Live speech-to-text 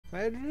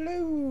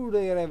Hello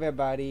there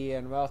everybody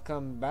and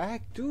welcome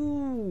back to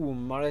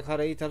Mario Kart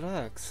 8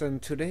 Deluxe,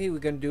 and today we're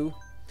gonna do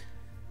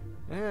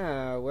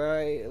where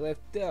I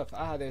left off.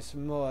 There's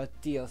more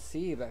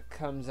DLC that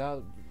comes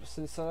out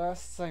since the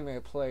last time I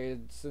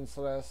played, since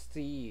last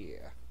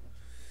year.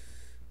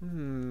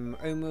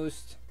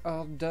 Almost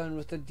all done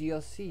with the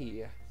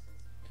DLC.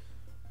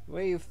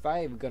 Wave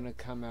 5 gonna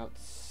come out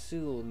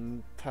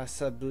soon,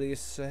 possibly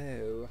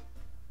so.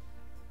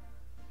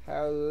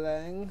 How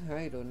long?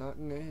 I do not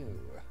know.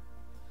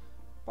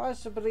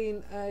 Possibly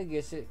in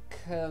August it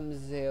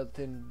comes out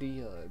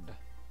indeed.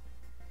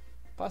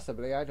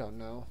 Possibly, I don't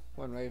know,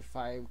 when Wave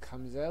 5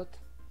 comes out.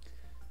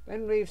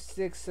 Then Wave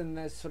 6, and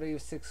that's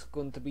Wave 6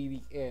 going to be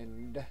the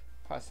end.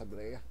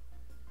 Possibly.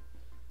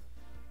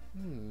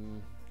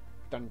 Dun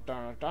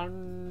dun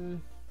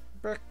dun.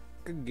 Back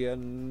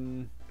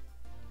again.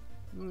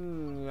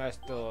 Let's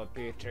do a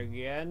pitch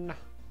again.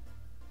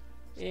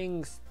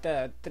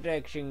 Start,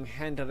 traction,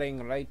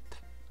 handling right.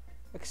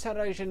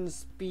 Acceleration,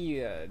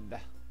 speed.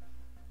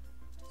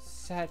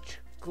 Such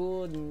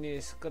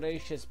goodness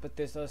gracious, but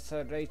there's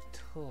also right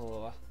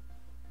too.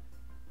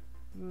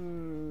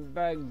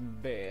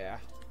 Bugbear.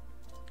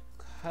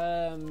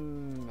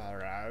 Come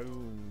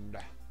around.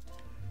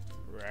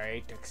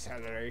 Right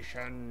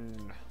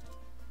acceleration.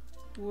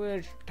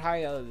 Which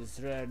tires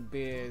would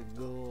be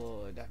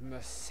good?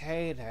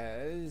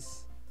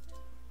 Mercedes.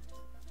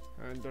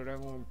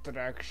 Handling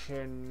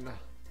traction.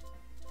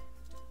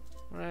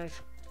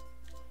 Let's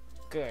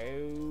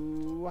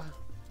go.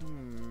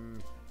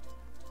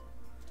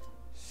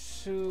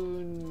 Cinnamon.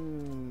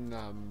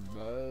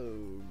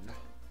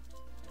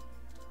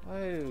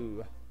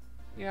 Oh,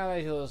 yeah,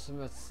 I also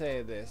must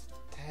say this.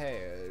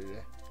 Tail.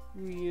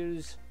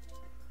 Wheels.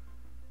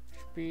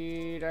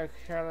 Speed,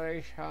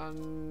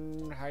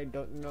 acceleration. I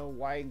don't know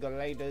why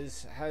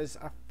gliders has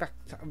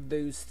effect of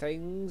those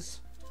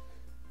things.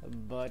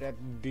 But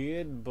it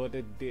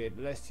did.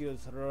 Let's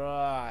use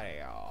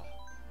Raya.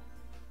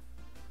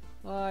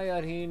 I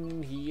are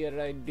in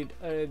here. I did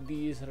all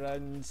these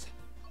runs.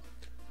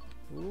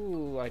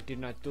 Ooh, I did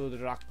not do the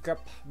rock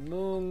cup,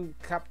 moon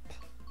cup,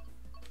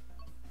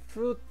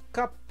 fruit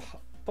cup,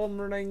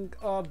 boomerang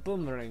or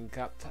boomerang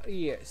cup.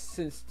 Yes,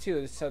 since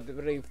 2, so the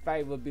Wave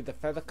 5 will be the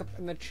feather cup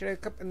and the cherry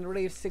cup, and the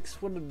Wave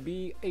 6 will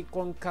be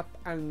acorn cup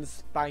and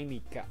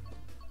spiny cup.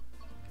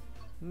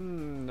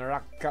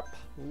 Rock cup.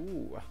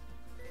 Ooh.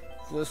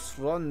 Was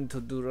fun to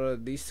do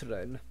this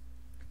run.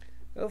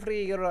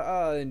 Hopefully you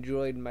all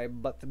enjoyed my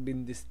butt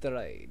being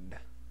destroyed.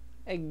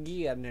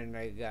 Again and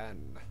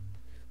again.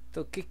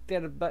 To kick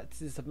their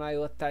butts is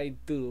what I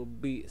do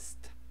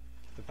best.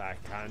 If I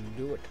can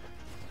do it.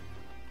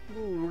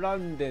 Ooh,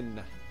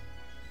 London.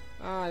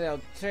 There are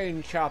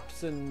train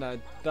shops in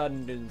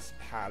London's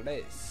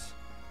palace.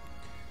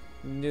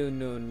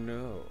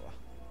 No.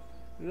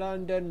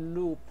 London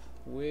Loop,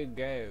 we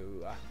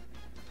go.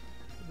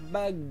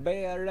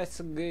 Bugbear, let's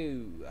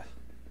go.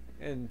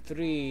 In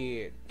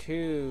 3,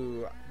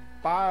 2,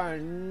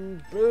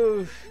 1,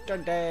 boost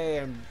today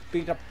and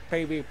beat up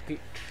Baby Peach.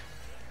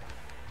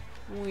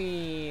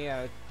 We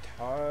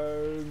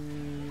turn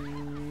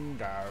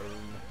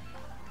down.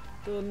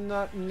 Do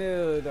not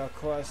know the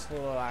course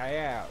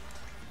layout.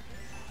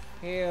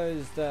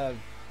 Here's the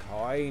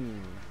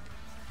coin.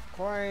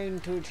 Coin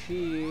to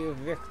achieve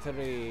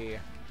victory.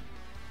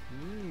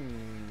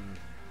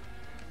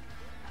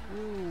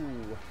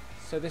 Ooh.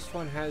 So this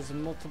one has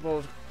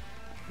multiple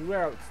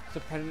routes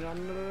depending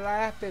on the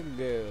lap it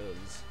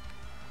goes.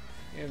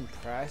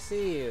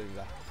 Impressive.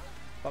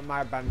 But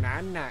my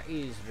banana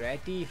is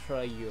ready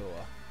for you.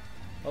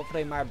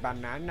 Hopefully my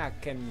banana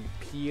can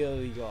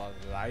peel your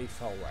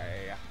life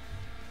away.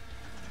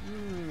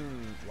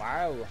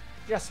 Wow.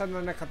 Just in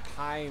the nick of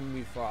time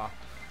before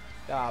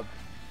the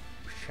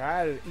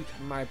shell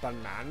eat my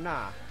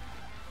banana.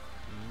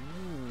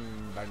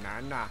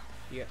 Banana.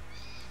 Yeah.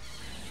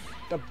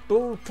 The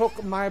bull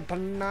took my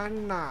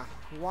banana.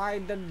 Why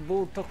did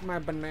bull took my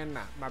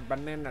banana? My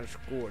banana's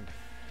good.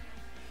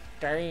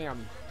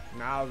 Damn.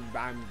 Now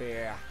I'm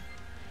there.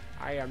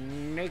 I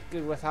am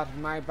naked without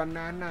my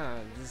banana.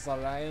 This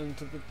lion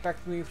to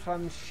protect me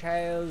from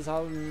Shells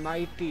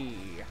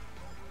Almighty.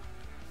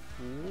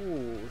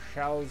 Ooh,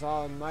 Shells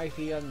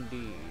Almighty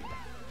indeed.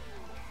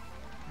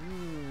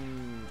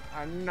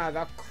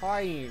 Another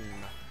coin.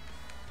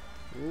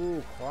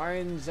 Ooh,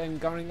 coins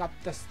and going up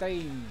the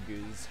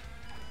stages.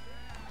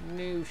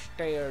 New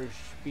stairs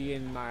be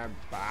in my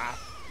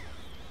bath.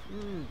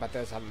 But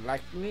there's a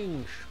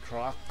lightning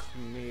struck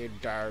me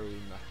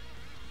down.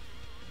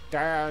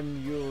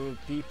 Damn you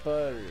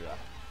people.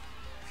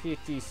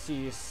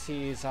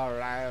 PTCC's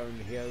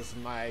around. Here's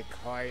my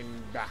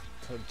coin back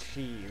to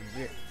achieve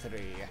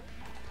victory.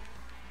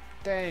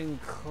 10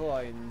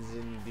 coins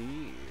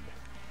indeed.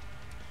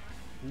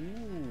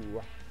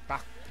 Ooh,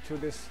 back to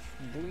this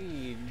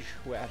bridge.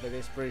 Wherever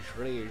this bridge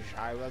reaches,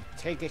 I will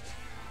take it.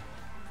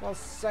 For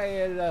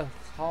sale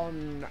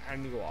on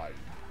anyone.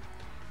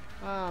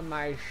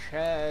 My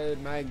shell,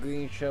 my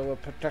green shell will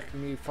protect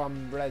me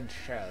from red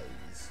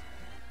shells.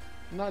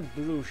 Not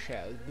blue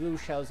shells. Blue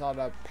shells are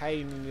a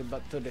pain in the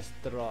butt to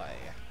destroy.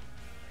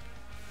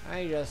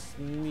 I just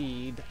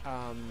need,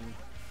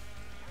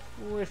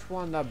 which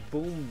one the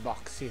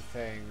boomboxy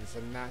things,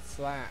 and that's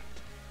that.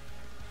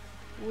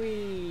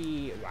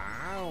 Wee!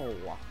 Wow!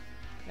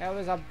 There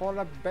was a ball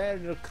of bear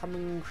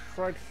coming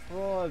straight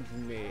towards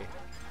me.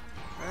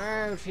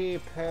 Ouchie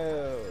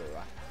poo!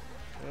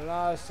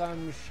 Lost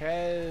some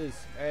shells.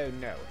 Oh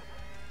no.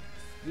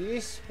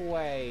 This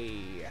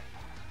way.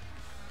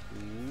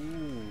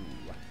 Ooh.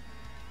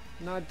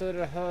 Not do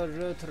the whole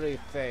rotary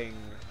thing.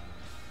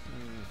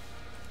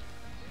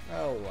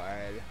 Oh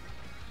well.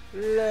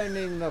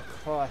 Learning the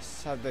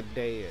course of the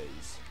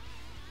days.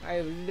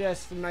 I've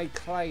lost my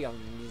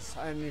crayons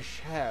and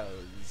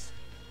shells.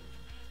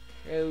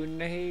 Oh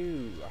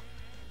no.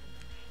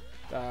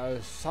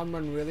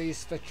 Someone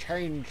released the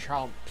chain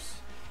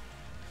chomps.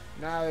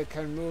 Now it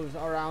can move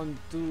around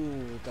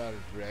through the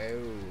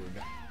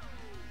road.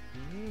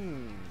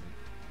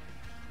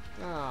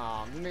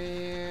 Oh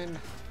man.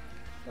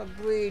 The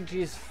bridge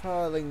is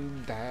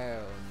falling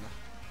down.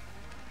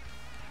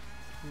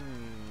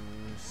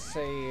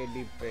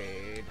 Sadie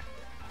bed.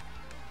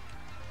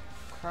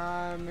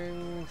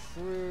 Coming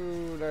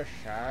through the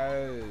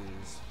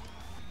shells.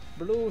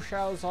 Blue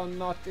shells are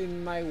not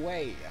in my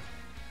way.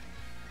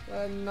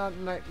 Well, not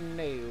right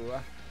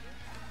now.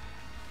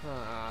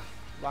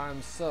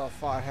 I'm so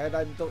far ahead,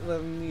 I don't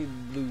really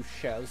need blue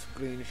shells,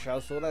 green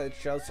shells, red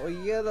shells, or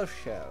yellow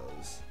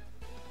shells.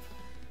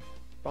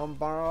 Bum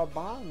bum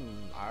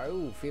bum.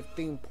 Oh,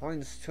 15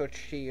 points to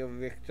achieve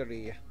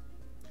victory.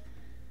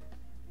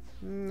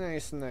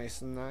 Nice,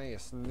 nice,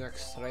 nice.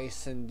 Next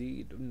race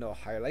indeed. No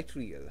highlight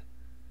reel.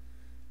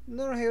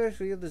 No highlight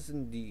reel is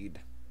indeed.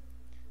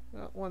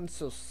 That one's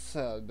so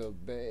sad or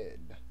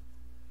bad.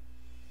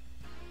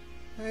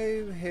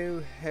 Ho.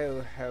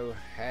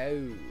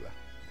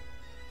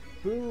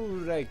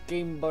 Blu-ray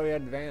Game Boy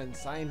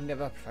Advance. I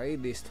never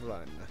played this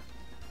one.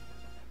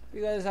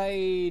 Because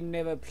I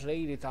never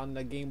played it on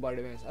the Game Boy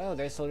Advance. Oh,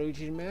 there's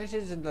Luigi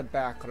Mansions in the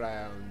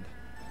background.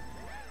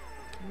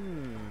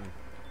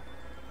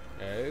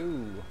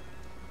 Oh.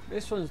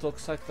 This one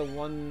looks like the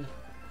one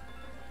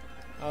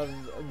of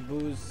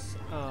Boo's,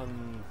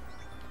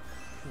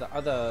 the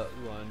other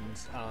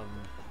ones,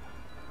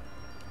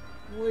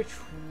 which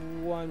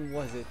one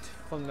was it?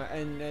 From the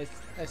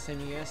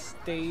SNES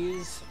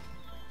days?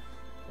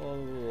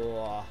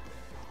 Or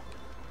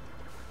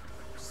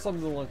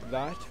something like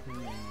that?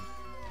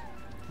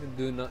 I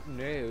do not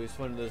know. It's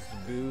one of those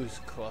Boo's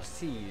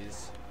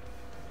crosses.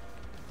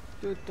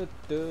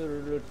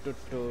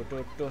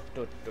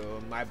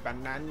 My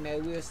banana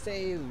will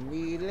save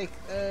me like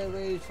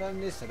always from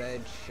this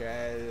red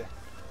shell.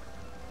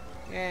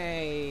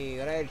 Hey,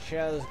 red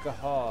shells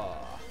go.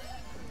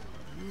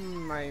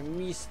 My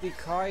misty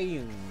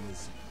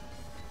coins.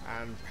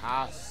 And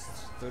passed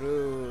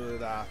through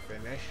the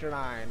finish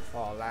line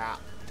for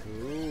lap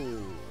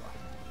 2.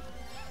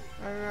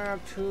 And lap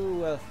 2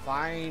 will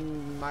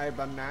find my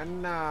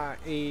banana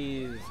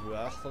is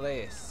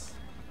worthless.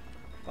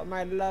 But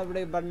my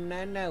lovely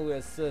banana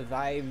will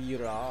survive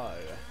you all.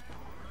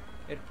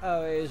 It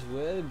always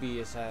will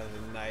be so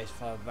nice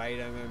for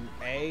vitamin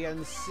A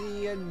and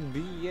C and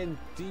B and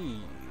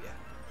D.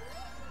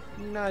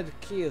 Not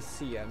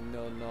calcium,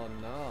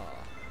 no.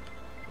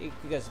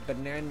 Because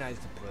banana is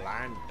a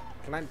plant.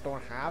 Plant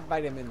don't have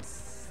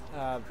vitamins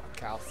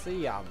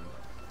calcium.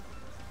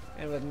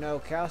 And with no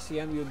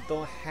calcium you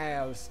don't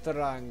have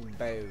strong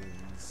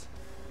bones.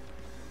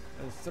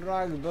 And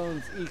strong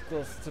bones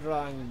equal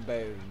strong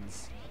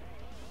bones.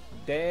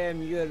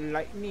 Damn, you're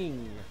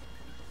lightning.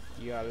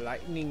 Your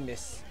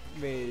lightningness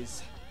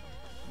is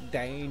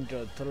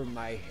danger to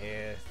my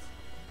head.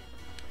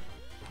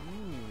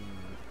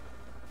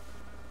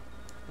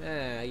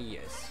 Ah,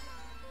 yes.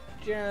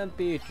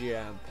 Jumpy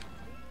jump.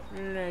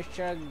 Let's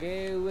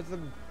go with the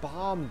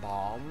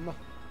bomb.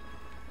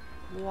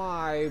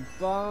 Why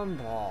bomb?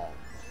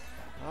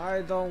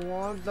 I don't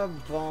want the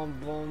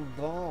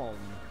bomb.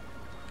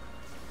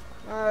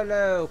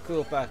 Hello,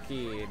 Koopa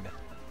Kid.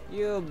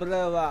 You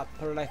blow up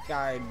like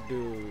I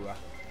do.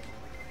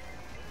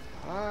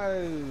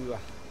 Oh.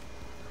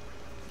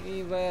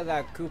 See where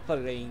that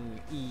Koopaling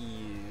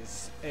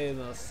is.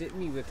 Almost hit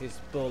me with his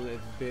bullet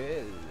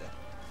bill.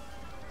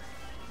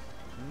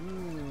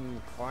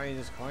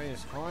 Coins.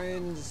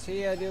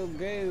 Here you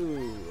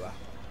go.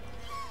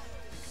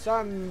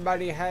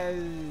 Somebody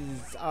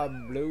has a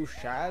blue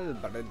shell,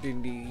 but it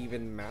didn't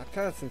even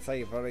matter since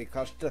I've already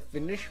crossed the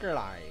finish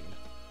line.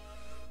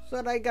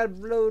 So I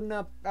got blown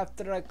up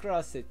after I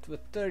crossed it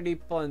with 30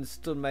 points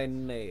to my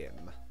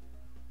name.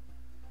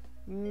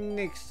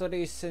 Next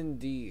race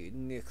indeed.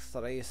 Next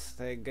race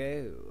they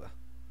go.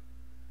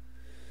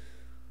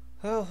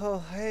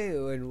 Ho,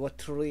 and what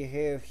do we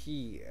have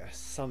here?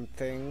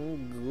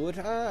 Something good.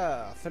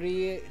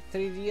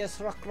 3DS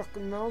Rock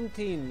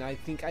Mountain. I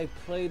think I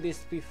played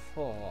this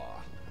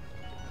before.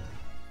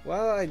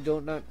 Well, I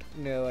don't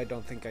know. I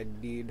don't think I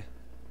did.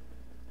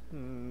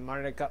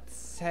 Mario Kart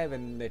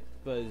 7, it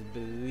was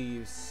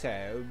believed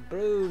so.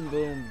 Boom.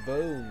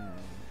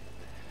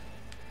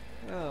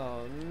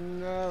 Oh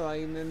no,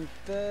 I'm in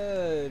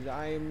third.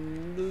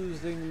 I'm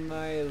losing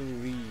my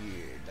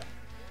lead.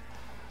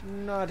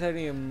 Not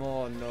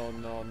anymore, no,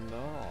 no,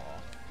 no.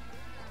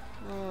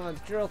 Oh,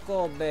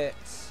 Druckle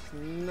Bits.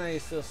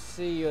 Nice to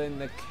see you in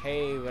the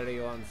cave where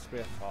you once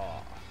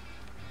before.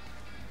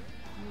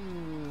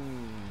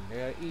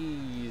 There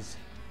is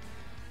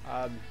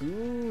a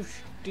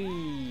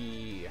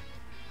boosty.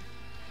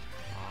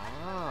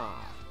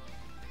 Ah.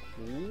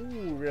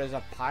 Ooh, there's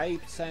a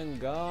pipes and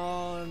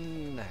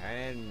gun,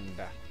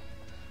 and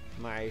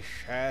my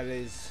shell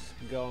is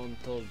going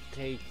to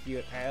take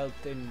you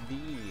out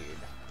indeed.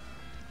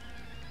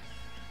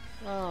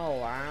 Oh,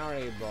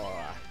 worry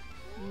boy.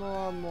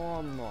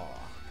 More.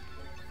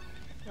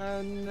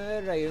 And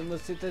I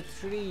almost hit a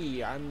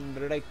tree. I'm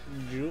like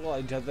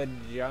George of the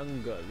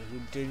jungle who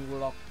didn't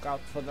look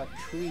out for the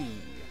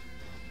tree.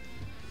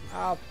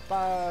 Up,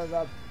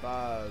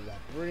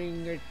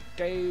 bring it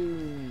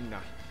down.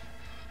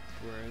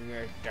 Bring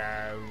it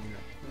down.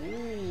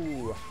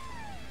 Ooh.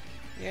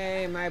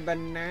 Yay, my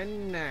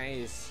banana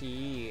is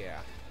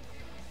here.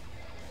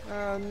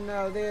 Oh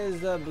no, there's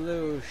the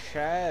blue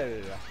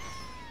shell.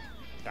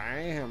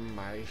 Damn,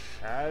 my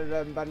shell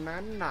and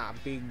banana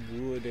be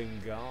good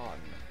and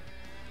gone.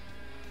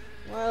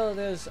 Well,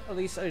 there's at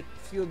least a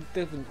few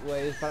different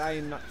ways, but I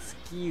am not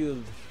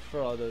skilled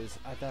for those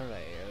other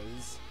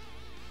ways.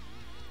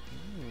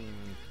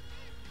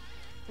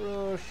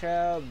 Blue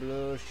shell,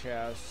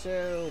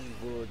 so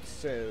good,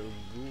 so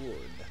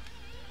good.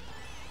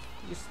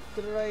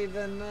 Destroy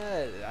the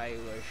nut, I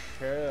was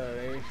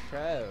surely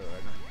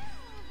shown.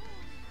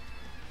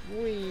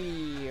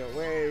 Wee,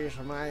 where's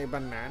my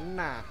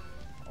banana?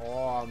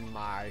 Oh,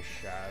 my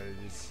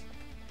shells.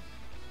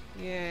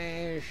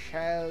 Yeah,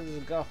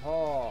 shells go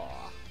ho.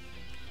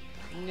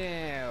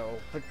 Now,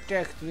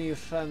 protect me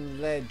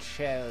from lead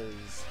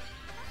shells.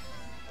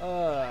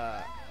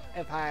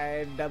 If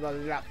I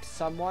double up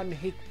someone,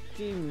 hit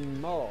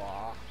him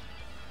more.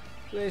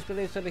 Please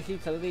hit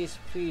at least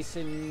please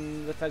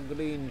in with a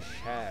green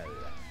shell.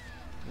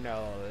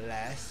 No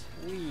less.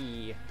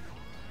 Wee.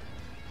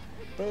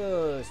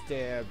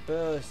 Burster,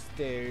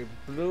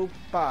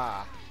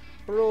 blooper.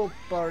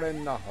 Blooper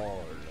in the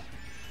hole.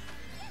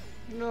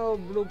 No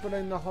blooper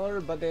in the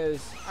hole, but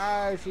there's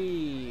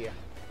Archie.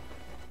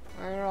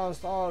 I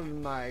lost all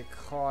my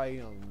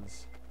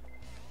coins.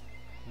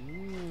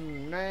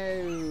 No.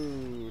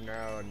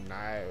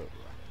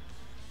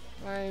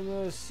 I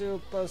move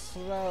super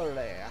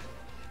slowly.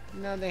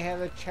 Now they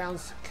have a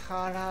chance to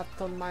caught up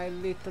to my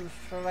little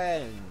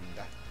friend.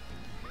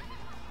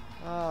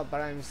 Oh,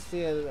 but I'm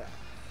still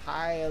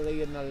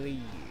highly in the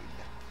lead.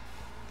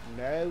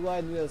 No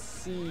one will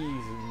seize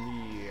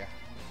me.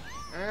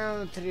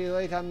 I'm too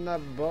late on the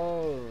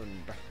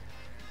bone.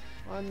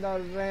 On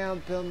the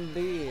ramp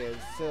indeed.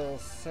 So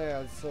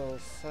sad.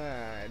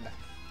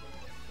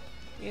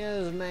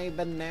 Here's my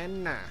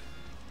banana.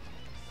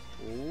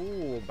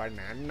 Ooh,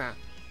 banana.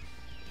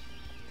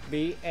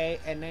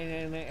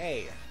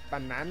 B-A-N-A-N-A.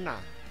 Banana.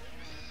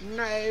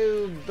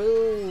 No,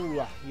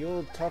 boo!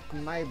 You took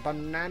my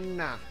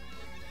banana.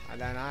 And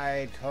then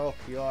I took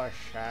your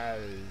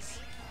shells.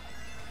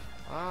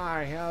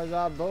 Ah, here's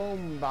a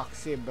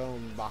boomboxy,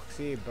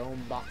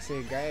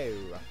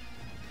 go.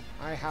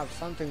 I have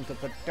something to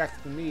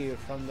protect me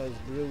from those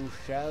blue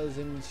shells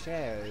and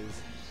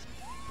shells.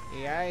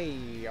 Yay,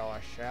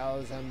 your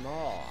shells and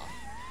more.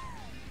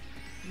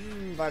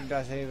 But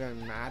does it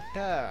even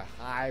matter?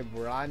 I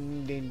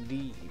run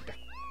indeed.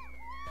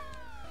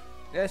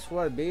 This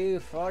will be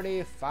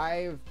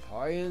 45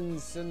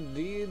 points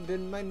indeed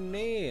in my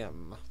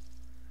name.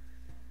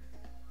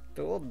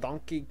 The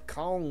Donkey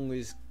Kong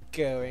is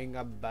going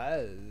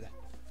above.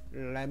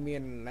 Lemmy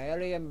and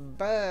Larry and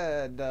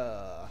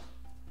Birdo.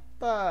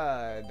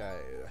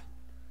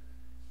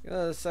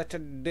 You're such a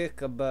dick,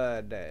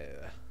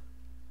 Birdo.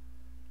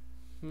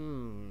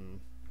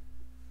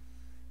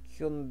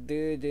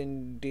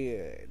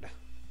 Indeed.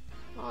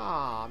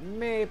 Ah,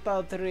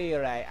 Maple Tree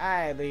Ray.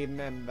 I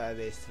remember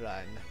this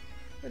one.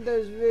 With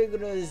those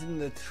wigglers in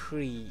the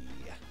tree.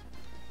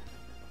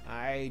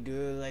 I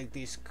do like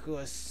this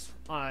course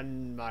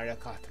on Mario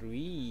Kart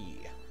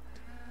 3.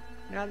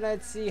 Now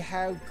let's see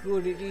how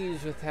good it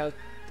is with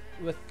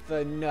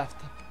enough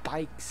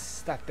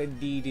bikes that they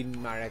did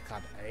in Mario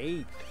Kart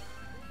 8.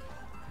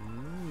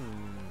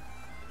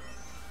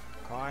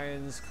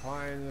 Coins.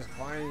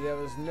 There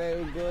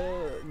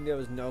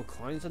was no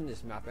coins on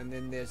this map, and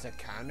then there's a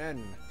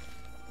cannon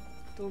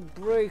to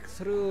break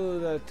through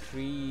the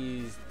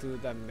trees to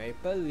the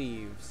maple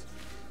leaves.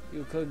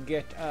 You could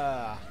get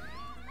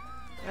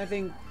I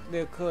think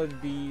there could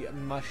be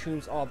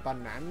mushrooms or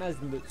bananas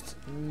with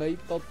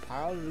maple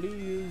power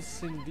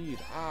leaves indeed.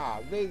 Ah,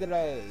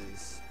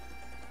 wigglers.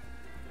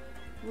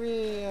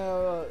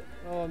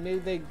 Maybe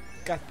they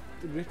got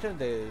rid of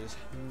those.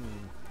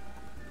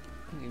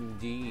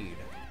 Indeed.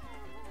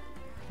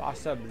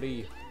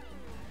 Possibly.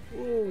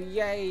 Ooh,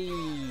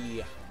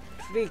 yay!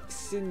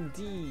 Tricks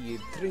indeed.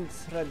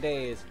 Tricks for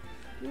days.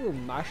 Ooh,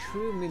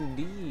 mushroom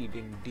indeed.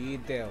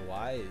 Indeed there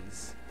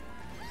was.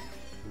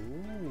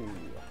 Ooh.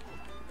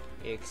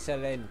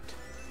 Excellent.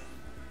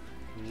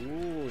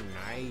 Ooh,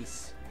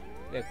 nice.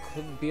 There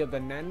could be a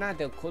banana,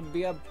 there could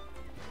be a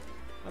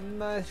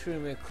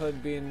mushroom, it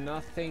could be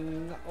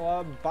nothing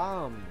or a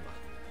bomb.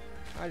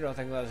 I don't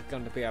think there's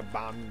going to be a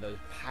bomb in those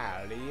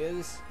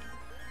palliers.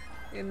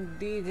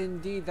 Indeed,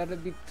 indeed, that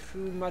would be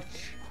too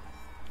much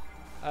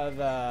of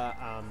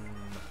a,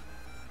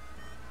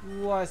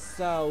 what's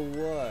the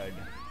word?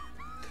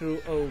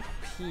 Through OP.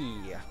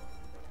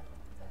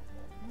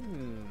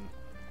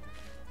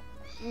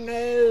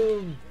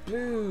 No,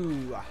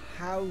 boo!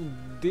 How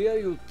dare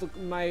you took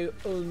my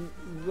own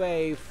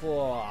way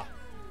for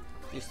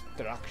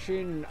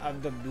destruction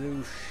of the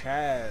blue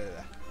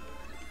shell.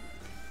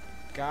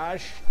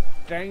 Gosh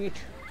dang it.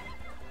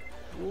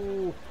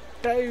 Ooh,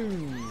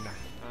 down!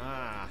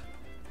 Ah,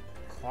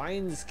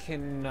 coins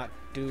cannot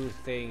do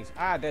things.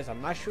 Ah, there's a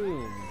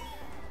mushroom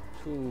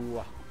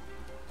to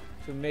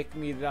make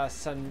me to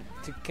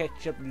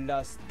catch up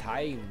lost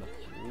time.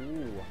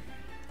 Ooh,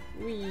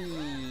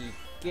 wee!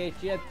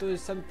 Get you to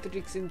some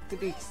tricks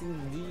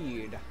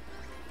indeed.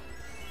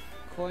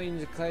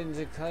 Coins.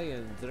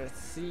 Let's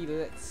see.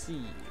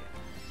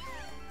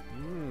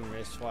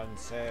 This one's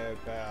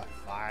super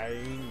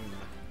fine.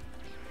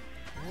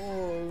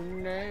 Oh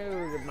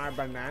no, my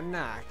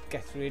banana.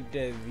 Get rid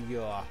of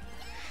your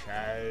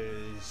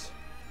shells.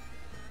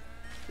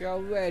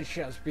 Your red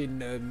shells be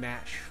no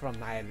match for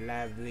my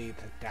lovely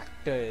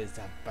protectors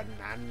of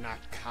banana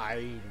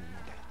kind.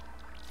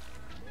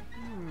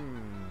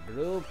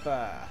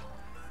 Blooper.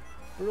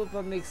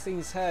 Blooper makes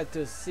things hard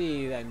to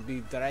see and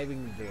be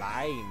driving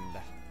blind.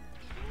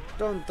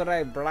 Don't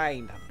drive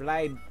blind.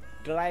 Drive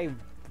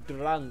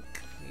drunk.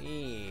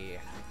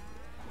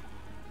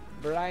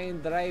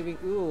 Blind driving.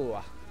 Ooh.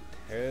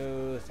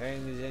 Two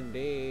things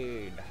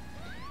indeed.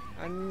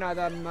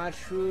 Another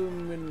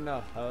mushroom in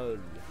the hole.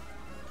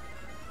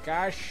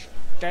 Gosh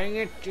dang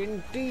it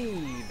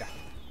indeed.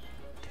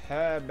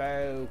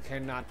 Turbo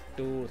cannot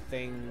do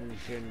things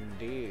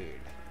indeed.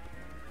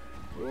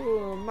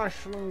 Ooh,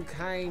 mushroom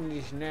kind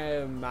is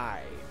now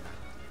mine.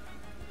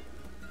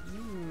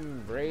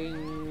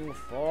 Bring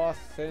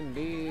forth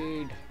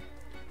indeed.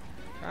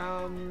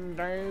 Calm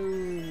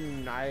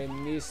down, I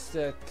missed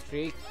a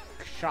trick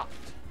shot.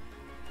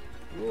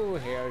 Ooh,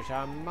 here's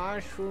a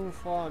mushroom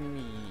for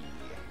me.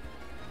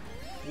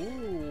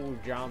 Ooh,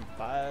 jump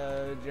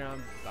up.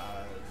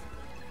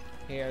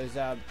 Here's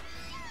a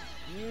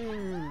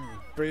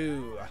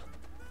boo.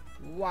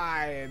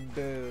 Why,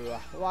 boo?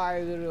 Why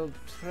did you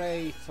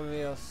pray for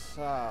me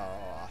so?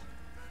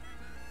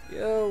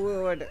 You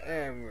ruined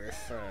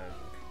everything.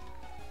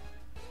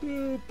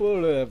 You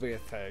pull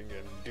everything,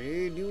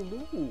 indeed you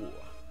do.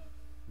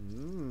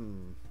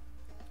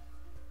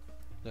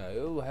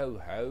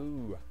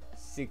 Ho.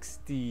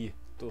 60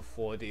 to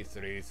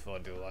 43,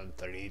 41,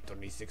 30,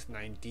 26,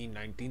 19,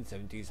 19,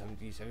 17,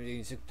 17,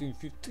 17, 16,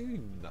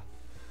 15.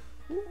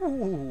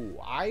 Ooh,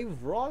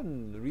 I've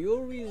run. Real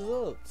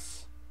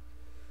results.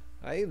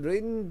 I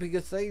win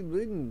because I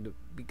win.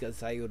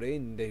 Because I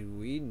win, I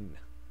win.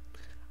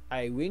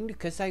 I win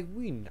because I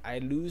win. I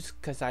lose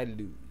because I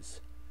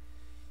lose.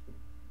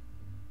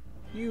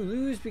 You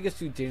lose because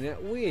you did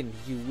not win.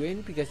 You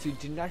win because you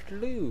did not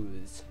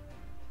lose.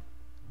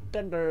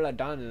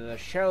 Dun,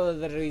 show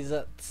the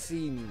results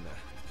scene.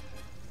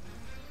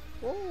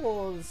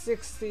 Oh,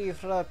 60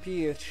 for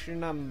pitch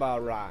number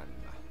 1.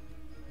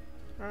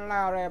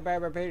 Larry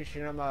baby pitch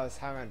number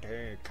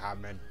 17,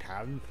 comment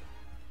 10.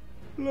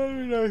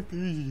 Larry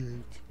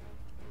pitch.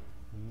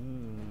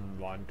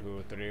 1,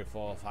 2, 3,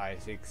 4,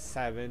 5, 6,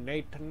 7,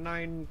 8,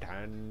 9,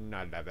 10,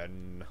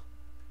 11.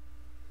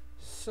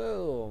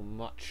 So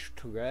much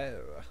to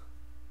go.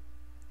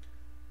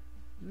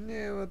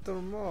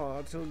 Never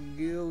more to give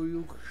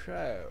you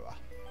show.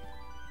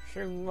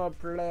 Single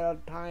player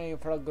time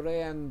for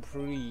Grand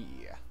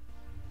Prix.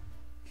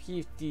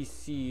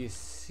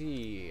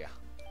 50cc.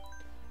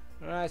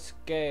 Let's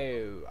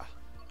go.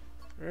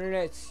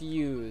 Let's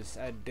use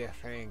a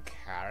different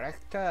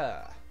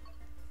character.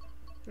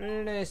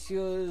 Let's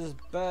use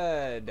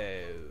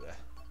Birdo.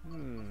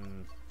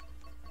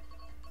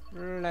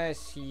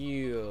 Let's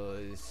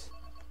use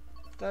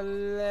the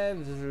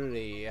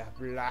lovely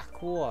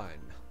black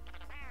one.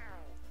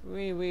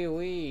 We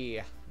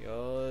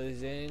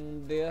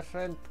using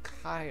different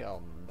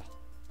kind.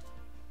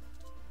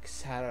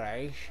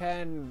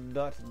 Acceleration,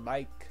 dot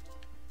bike,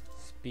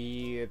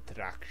 speed,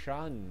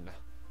 traction.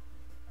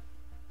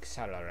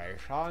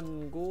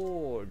 Acceleration,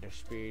 good.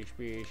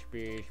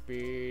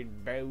 Speed.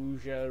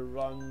 Bowser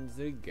runs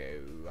the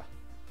go.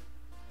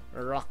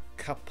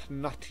 Rock up,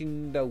 not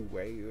in the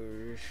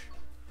waves.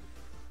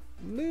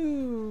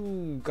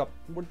 Moon up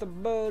with the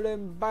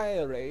Berlin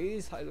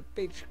Berries, the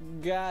Peach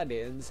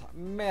Gardens,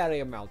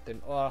 Merry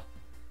Mountain, or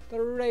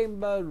the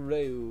Rainbow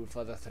Road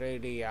for the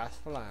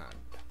 3DS land.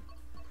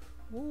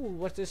 Ooh,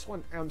 what's this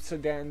one?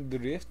 Amsterdam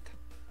Drift,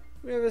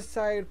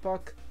 Riverside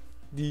Park,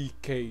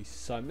 DK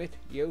Summit,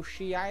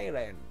 Yoshi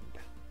Island.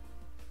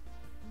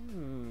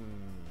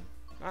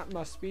 That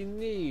must be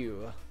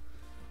new.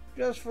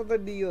 Just for the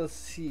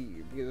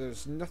DLC, because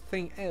there's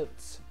nothing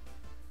else.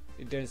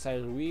 It didn't say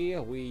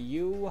Wii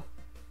U.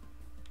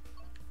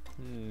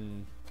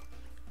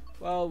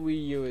 Well,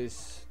 Wii U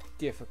is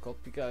difficult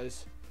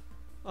because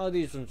all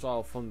these ones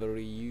are from the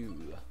Wii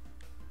U.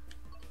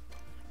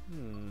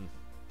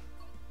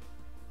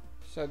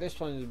 So this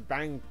one is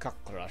Bangkok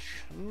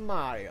Rush,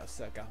 Mario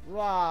Circuit,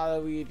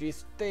 Waluigi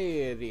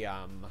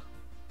Stadium,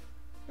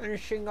 and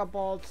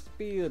Singapore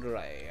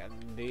Speedway,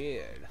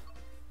 indeed.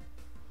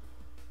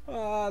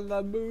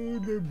 The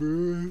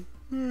moon.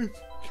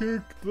 Let's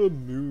check the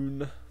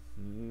moon.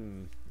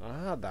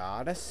 There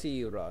are the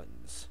sea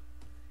runs.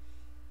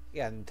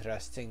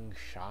 Interesting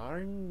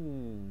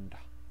sound.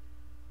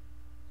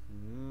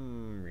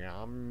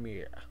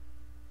 Yummy.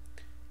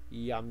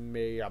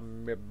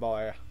 Yummy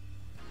boy.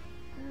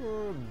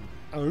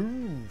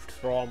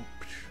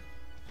 Trumps.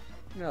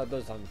 No,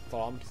 those aren't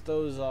trumps.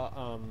 Those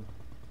are,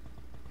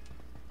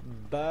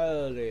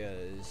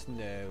 barriers.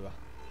 No.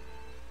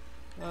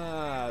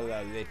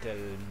 The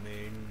little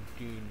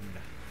mountain.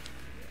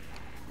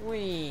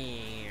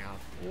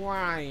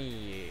 Why?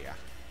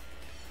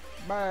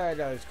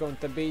 Birdo's going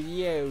to be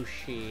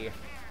Yoshi.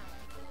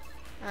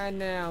 And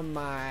now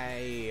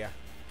my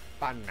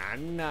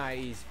banana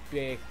is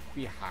back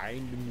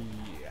behind me.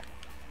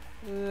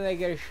 Like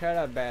it should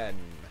have been.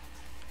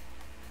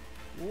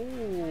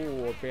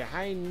 Ooh,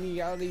 behind me,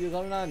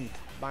 excellent.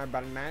 My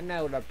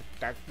banana will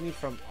protect me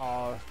from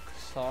all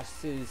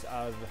sources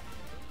of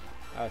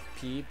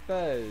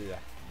people.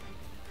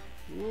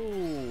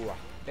 Ooh,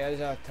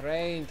 there's a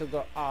train to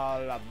go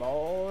all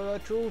aboard. A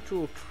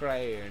choo-choo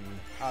train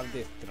of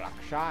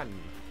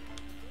destruction.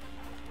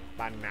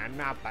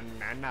 Banana,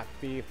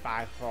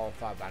 P5 for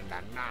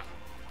banana.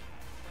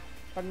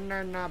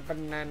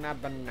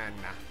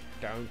 Banana.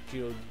 Don't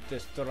you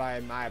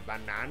destroy my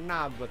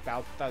banana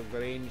without the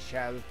green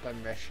shell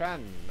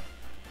permission.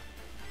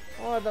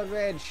 Or the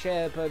red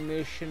shell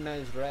permission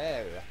as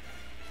well.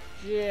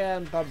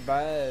 Jump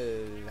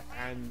above,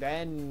 and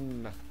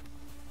then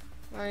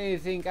I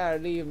think I'll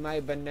leave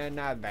my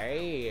banana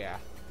there.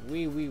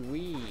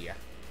 Wee.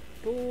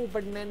 2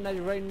 bananas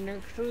right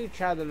next to each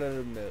other,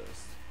 little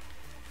mouse.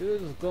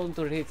 Who's going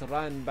to hit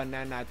one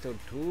banana to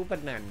 2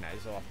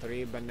 bananas, or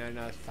 3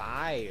 bananas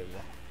 5?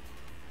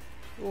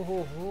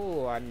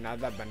 Ooh,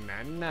 another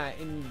banana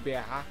in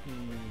behind.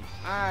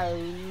 Oh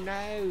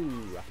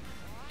no!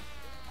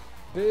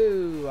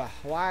 Boo!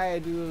 Why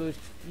do you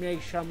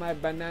make sure my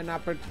banana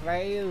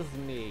betrays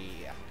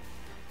me?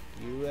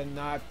 You will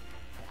not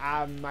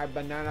have my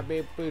banana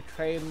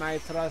betray my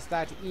trust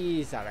that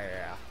easily.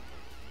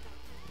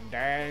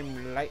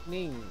 Damn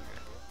lightning!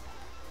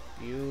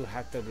 You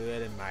have to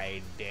ruin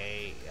my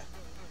day.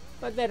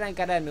 But then I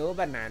got a new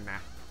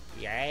banana.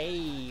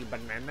 Yay,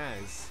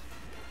 bananas!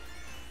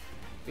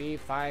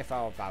 P5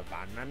 for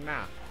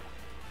banana.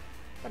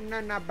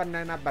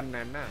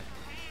 Banana.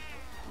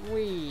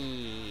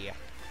 We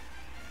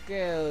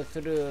go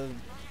through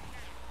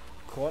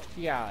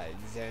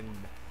courtyards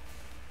and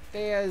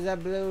there's a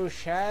blue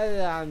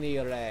shell on the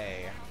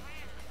array.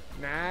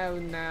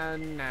 No.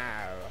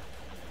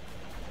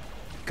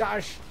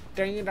 Gosh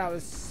dang it, I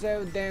was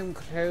so damn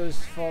close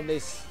for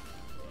this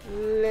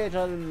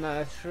little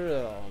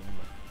mushroom.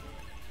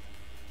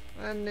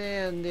 And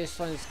then this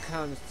one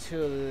comes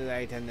too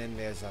late, and then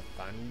there's a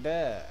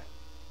thunder.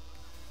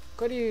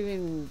 Could you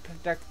even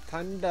protect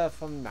thunder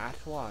from that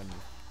one?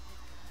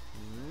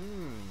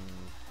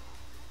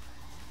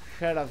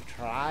 Should have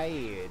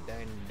tried,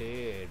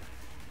 indeed.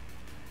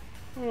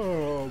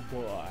 Oh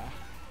boy.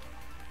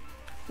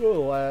 Oh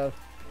well,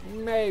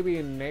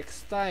 maybe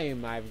next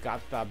time I've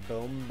got the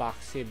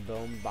boomboxy.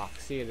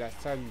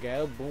 Let's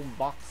go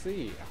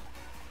boomboxy.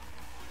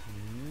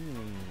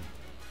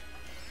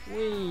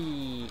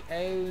 Wee!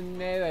 Oh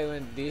no, I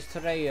went this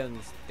way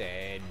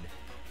instead.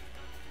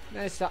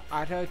 That's the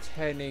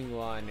auto-turning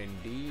one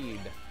indeed.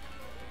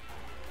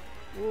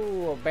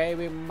 Ooh,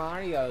 baby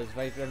Mario's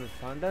right in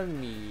front of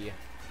me.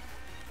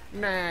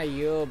 Nah,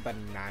 you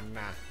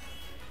banana.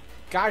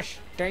 Gosh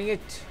dang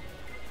it!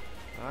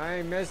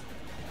 I missed.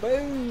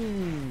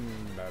 Boom!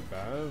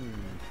 Ba-boom.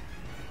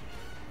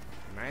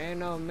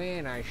 Man, oh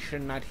man, I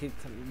should not hit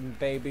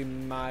baby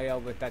Mario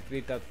with that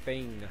little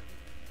thing.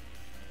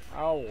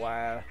 Oh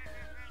well.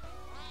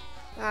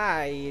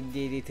 I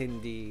did it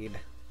indeed.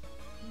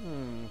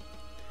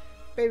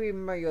 Baby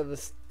Mario will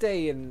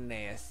stay in the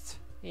nest.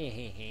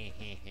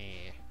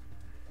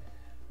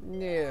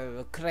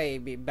 No,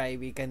 crazy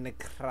baby gonna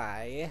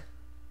cry.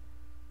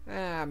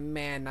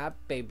 Man up,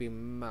 baby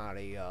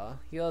Mario.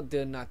 You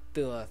do not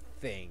do a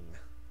thing.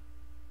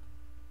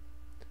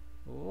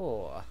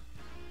 Oh,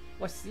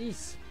 what's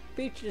this?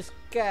 Peach's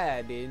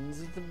Gardens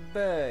with the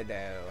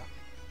Birdo.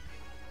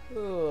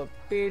 Oh,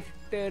 Peach,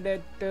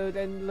 Toad,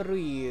 and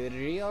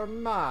Luigi or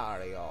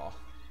Mario.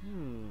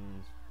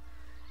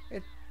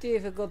 It's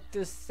difficult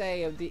to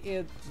say of the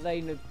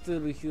outline of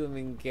 2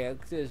 human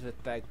characters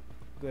with the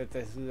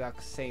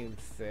exact same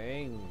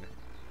thing.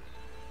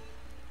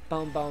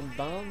 Bum.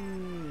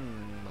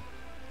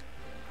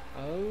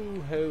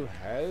 Oh ho.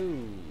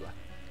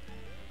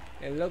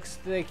 It looks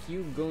like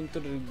you're going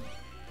to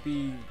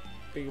be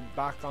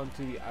back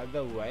onto the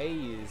other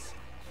ways.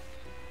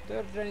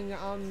 Turning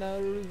on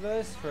the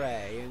reverse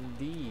ray,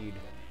 indeed.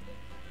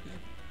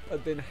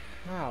 But then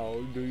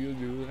how do you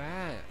do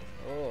that?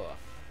 Oh,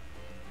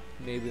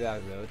 maybe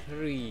that's a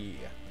tree.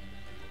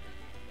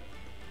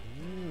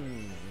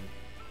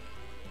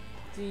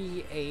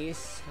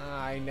 DS.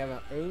 I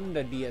never owned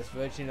a DS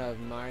version of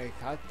Mario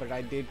Kart, but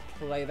I did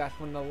play that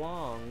one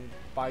along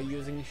by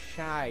using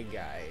Shy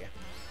Guy.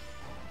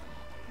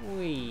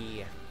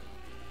 Wee.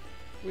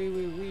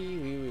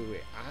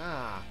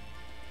 Ah.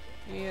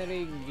 Here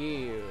we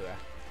go.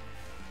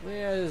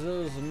 Where's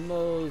those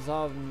moles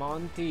of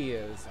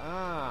Monty's?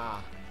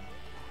 Ah.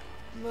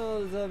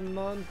 Moles of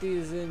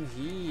Monty's in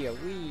here.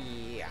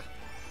 Wee.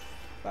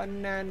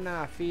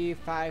 Banana. Fee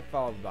fi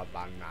for the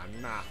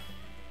banana.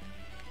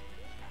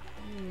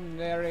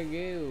 There we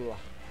go.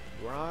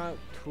 Right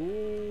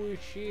to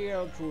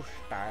shield to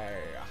stay.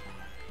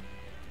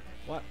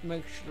 What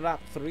makes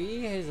lap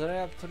 3? Is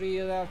lap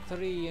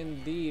 3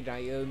 indeed.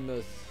 I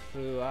almost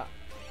threw up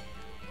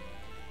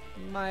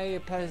my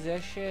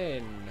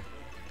position.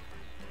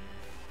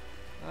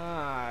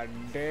 Ah,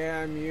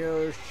 damn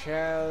you,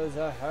 shells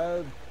a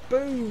hole.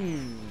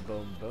 Boom!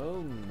 Boom,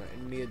 boom.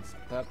 It needs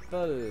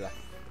purple.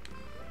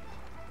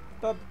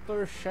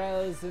 Purple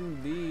shells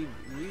indeed.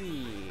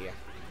 Wee.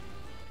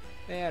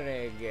 There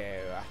we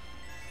go.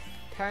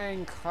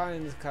 10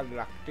 coins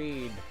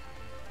collected.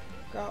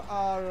 Go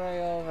all the way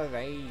over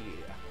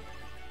there.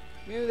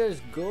 Maybe there's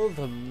Gold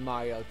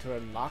Mario to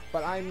unlock,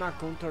 but I'm not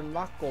going to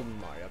unlock Gold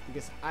Mario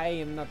because I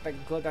am not that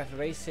good at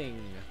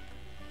racing.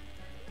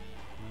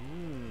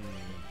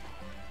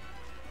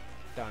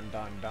 Dun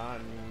dun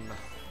dun.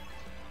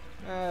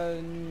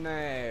 Oh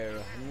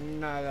no,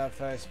 another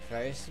first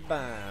place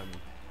spam.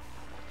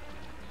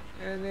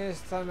 And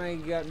this time I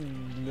got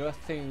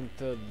nothing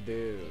to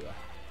do.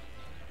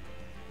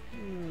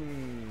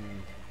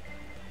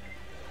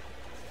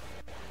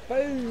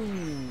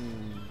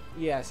 Boom!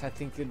 Yes, I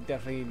think you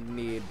definitely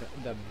need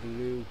the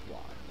blue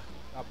one.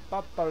 A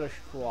purplish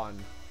one.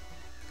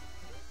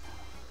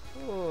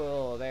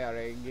 Oh, there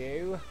we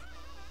go.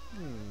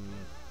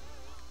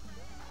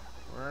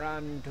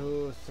 1,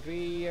 2,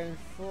 3, and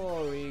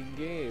 4 we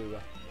go.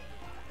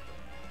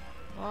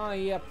 Oh,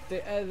 yep,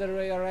 the other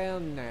way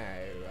around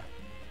now.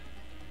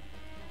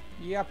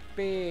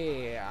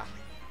 Yuppie!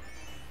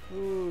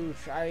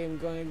 Oosh, I am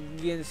going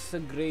against the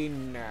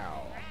green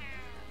now.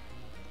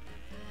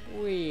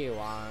 We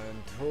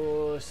want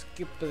to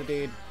skip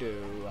the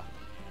do.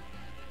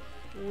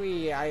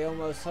 I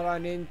almost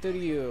run into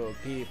you,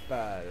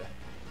 people.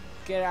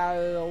 Get out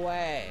of the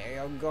way,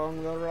 you're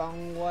going the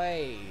wrong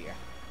way.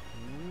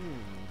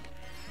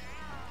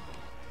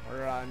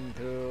 1,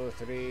 2,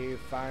 3,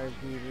 5,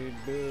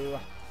 do.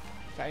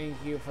 Thank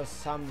you for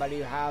somebody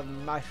who have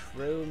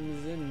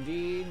mushrooms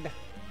indeed.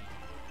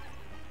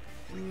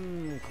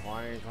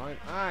 Coin.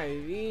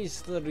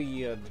 These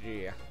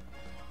Luigi.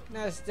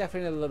 That's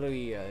definitely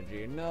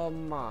Luigi, no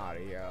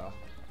Mario.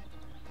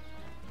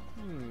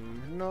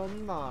 No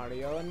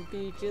Mario and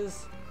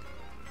Peaches.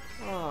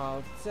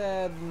 Oh,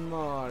 sad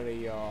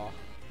Mario.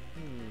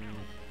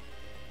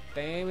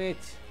 Damn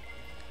it.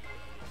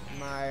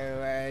 My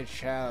red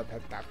shell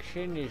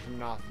protection is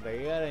not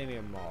there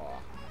anymore.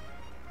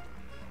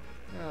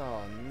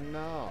 Oh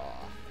no.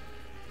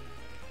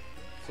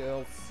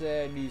 So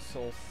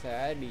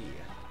saddy.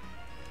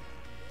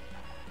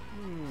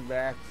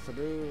 Back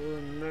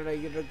through, get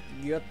ready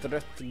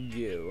to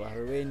go.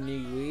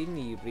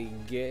 Winnie, we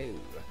go.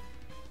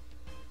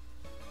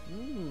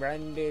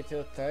 Brandy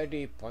to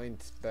 30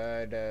 points,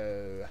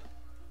 Birdo.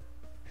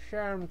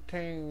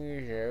 Something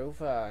is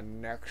over.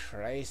 Next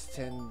race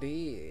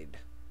indeed.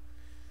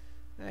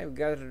 I've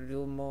got to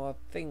do more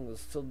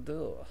things to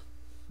do.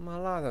 A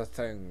lot of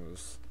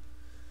things.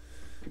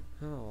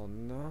 Oh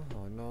no.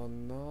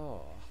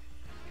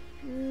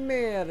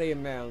 Merry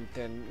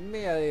Mountain,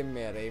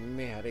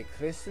 Merry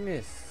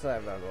Christmas,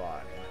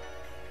 everyone.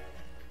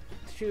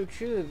 Choo,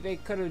 they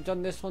could have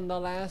done this one the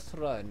last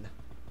run.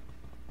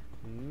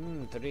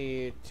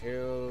 3,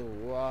 2,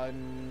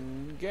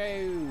 1, go!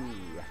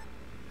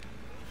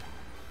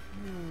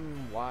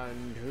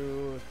 1,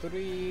 2,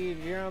 3,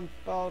 jump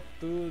out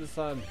to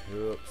some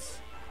hoops.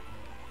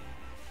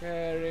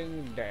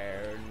 Getting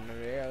down,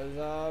 there's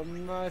a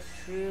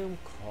mushroom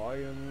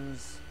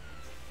coins.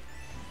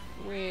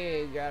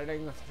 We're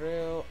getting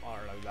through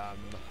all of them.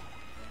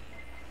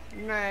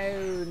 No.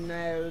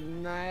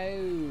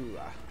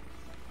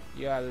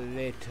 You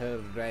little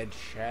red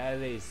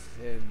shelly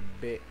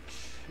bitch.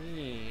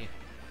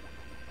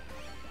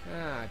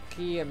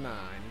 Come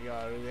on,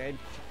 you're red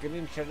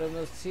chicken shouldn't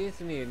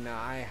assist me. Now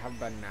I have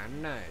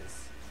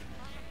bananas.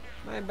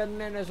 My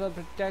bananas will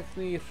protect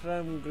me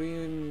from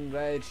green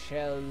red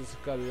shells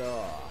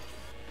galore.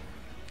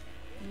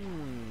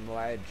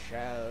 Red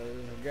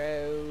shells,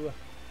 go.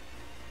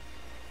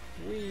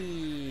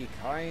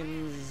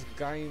 Coins,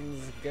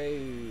 go.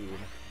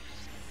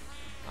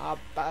 Up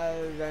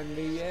and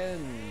the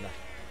end.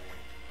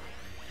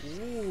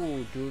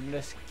 Ooh, doing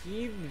the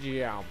skip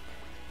jump.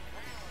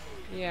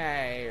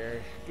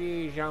 Yay,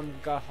 ski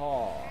jump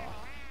gahaw.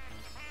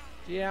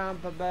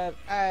 Jump above.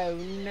 Oh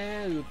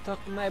no,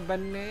 took my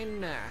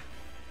banana.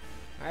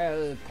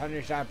 I'll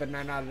punish that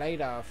banana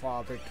later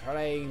for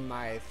betraying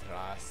my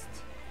trust.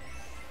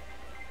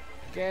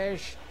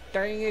 Gosh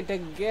dang it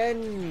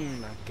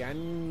again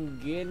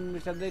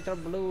with a little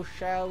blue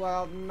shell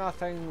without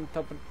nothing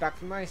to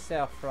protect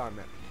myself from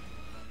it.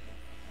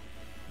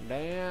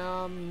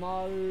 Damn,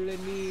 all I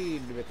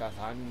need with a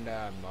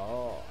thunder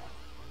more.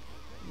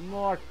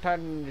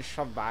 Morton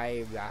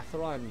survived that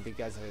one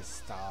because of his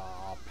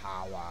star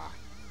power.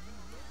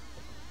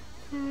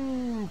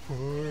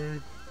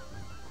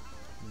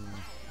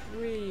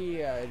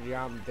 We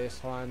jump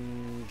this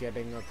one,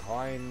 getting a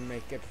coin,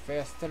 make it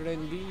faster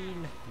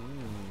indeed.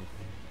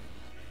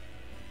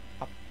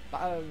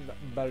 Above,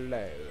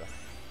 below.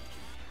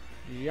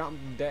 Jump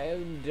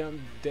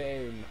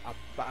down,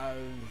 above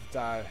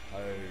the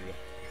hole.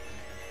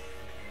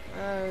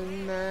 Oh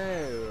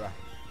no!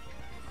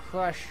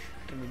 Crushed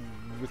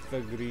with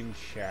the green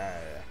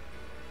shell.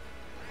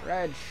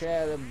 Red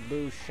shell,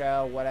 blue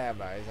shell,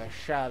 whatever, is a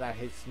shell that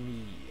hits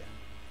me.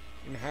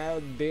 And how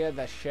dare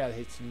the shell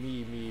hits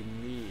me.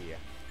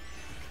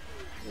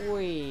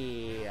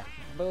 We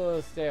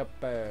both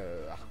up.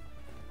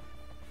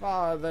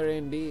 Farther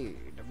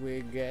indeed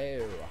we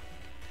go.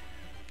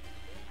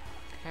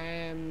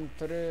 Come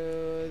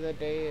through the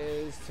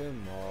days to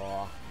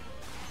more.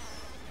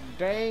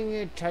 Dang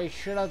it, I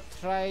should have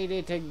tried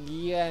it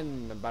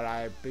again, but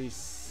I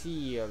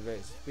perceive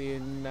it's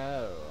been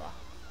no.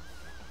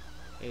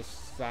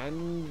 It's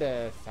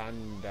thunder.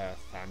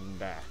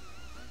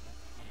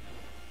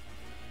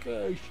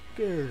 Gosh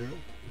damn.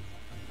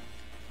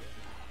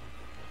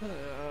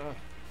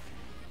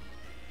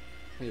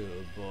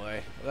 Oh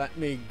boy, let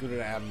me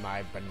grab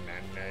my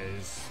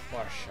bananas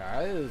for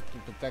shells to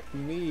protect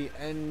me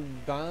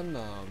and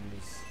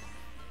Dunhams.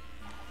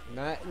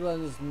 That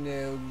one's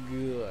no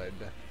good.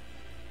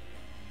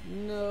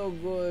 No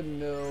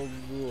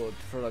good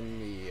from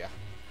me.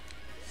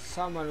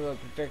 Someone will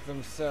protect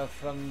themselves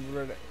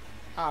from...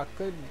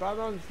 could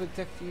Dunhams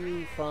protect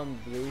you from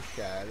blue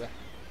shell?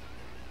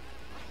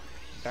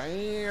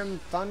 Damn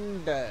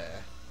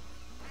thunder!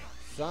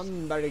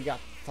 Somebody got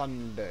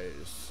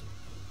thunders.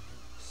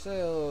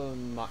 So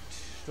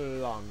much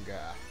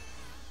longer.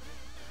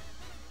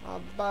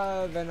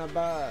 Above and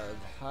above.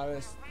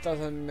 It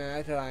doesn't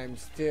matter, I'm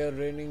still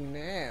running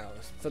now.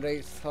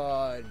 Straight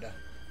forward.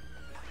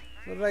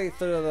 Right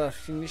through the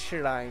finish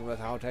line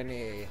without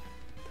any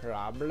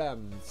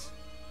problems.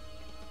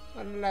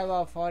 And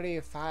level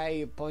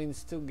 45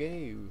 points to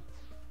go.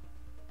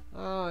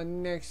 Oh,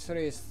 next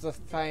race, the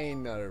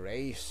final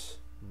race.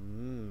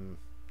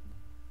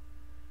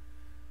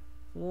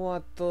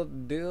 What to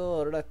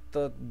do?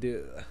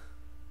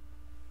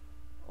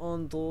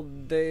 On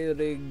today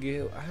we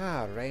go.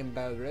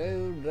 Rainbow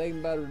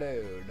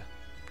Road.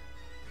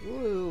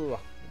 Ooh,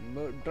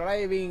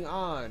 driving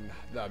on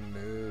the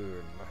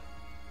moon.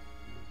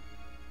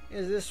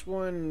 Is this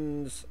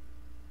one's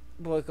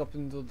broke up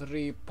into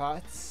 3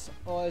 parts,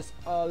 or is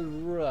all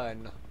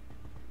run?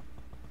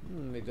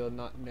 We do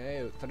not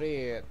know.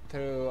 3,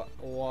 2,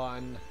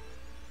 1.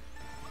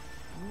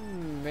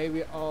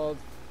 Maybe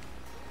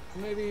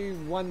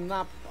one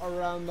lap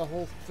around the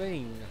whole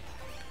thing.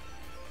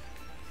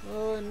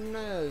 Oh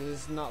no,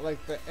 this is not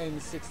like the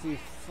N64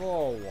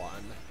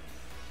 one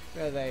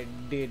where they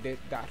did it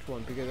that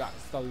one, because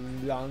that's the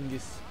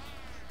longest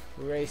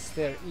race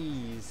there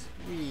is.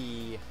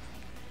 We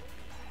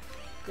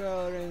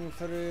going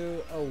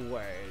through a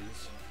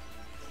ways.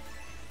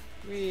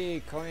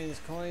 We coins,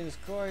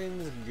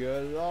 go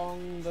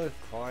along the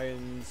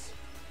coins.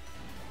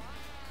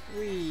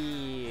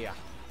 We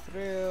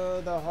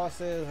through the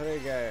horses we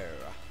go.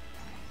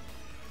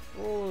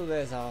 Oh,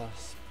 there's a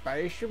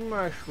space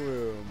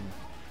mushroom.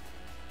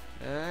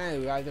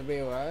 We have to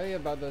be worried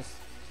about the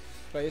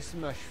space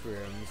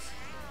mushrooms.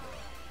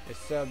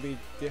 It's gonna be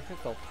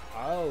difficult.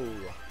 Oh,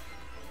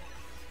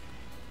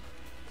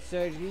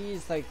 so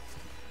these like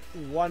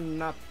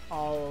one up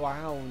all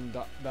around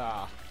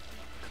the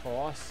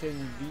course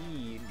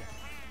indeed.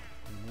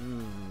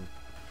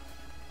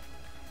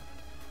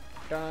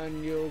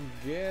 Down you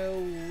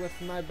go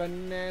with my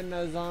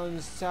bananas on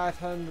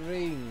Saturn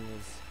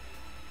rings.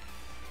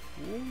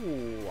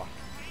 Ooh,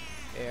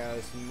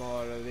 there's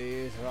more of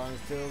these ones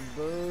to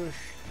boost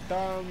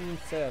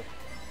thumbs up.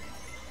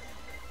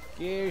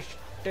 Gosh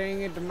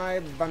dang it, my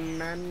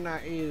banana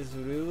is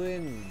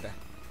ruined.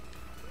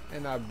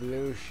 And a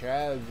blue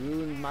shell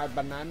ruined my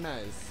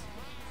bananas.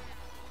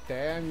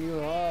 Damn you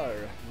all,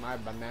 my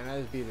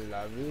bananas be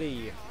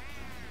lovely.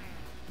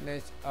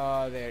 That's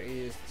all there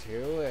is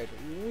to it.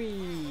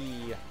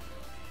 Wee!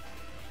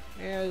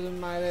 Here's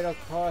my little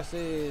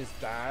courses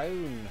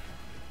down.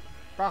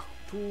 Back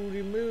to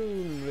the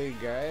moon we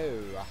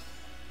go.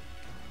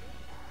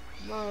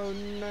 Oh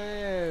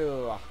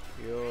no!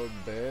 Your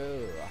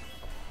boo.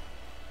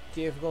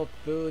 Difficult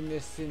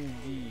bonus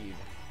indeed.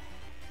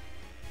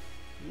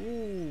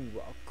 Ooh,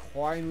 a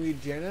coin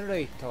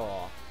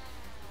regenerator.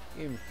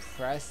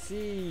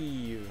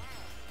 Impressive.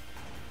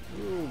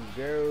 You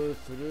go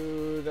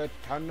through the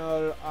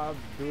tunnel of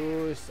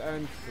doors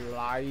and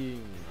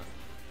flying.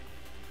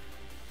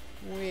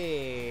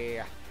 Wee.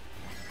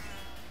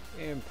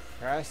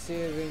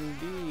 Impressive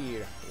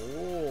indeed.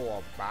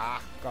 Oh,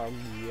 back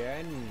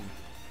again.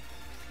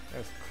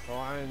 There's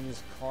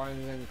coins,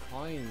 and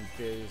coins.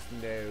 There's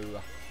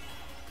no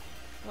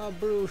a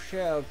blue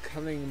shell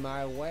coming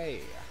my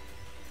way.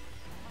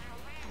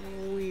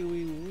 Wee,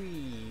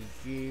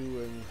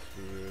 going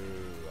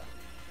through.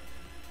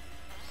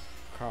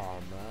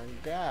 Come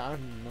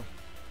again.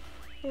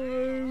 I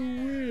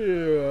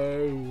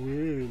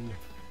will.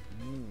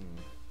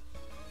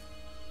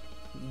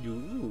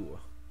 Ooh.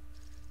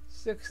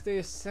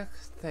 60.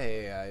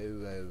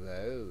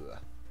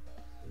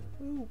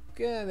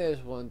 Okay,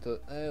 there's one to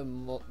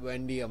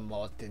Wendy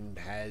Martin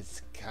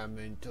has come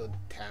into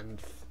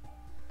 10th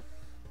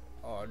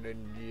on the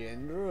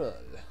general.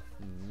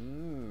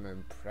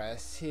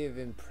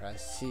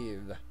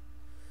 Impressive.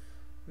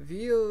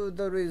 View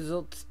the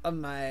results of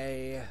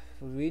my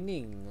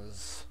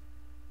winnings.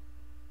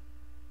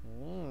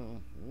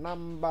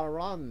 Number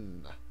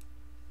 1.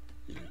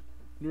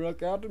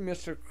 Look out,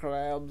 Mr.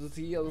 Krabs,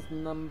 he is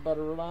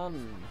number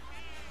 1.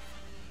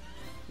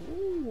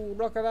 Ooh,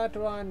 look at that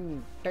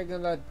one,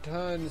 taking the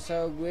turn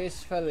so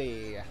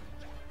gracefully.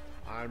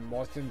 And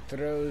Martin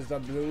throws the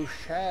blue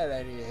shell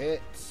and he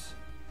hits.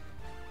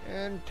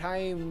 In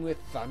time with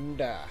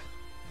thunder.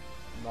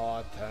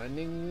 More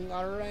turning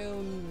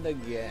around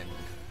again.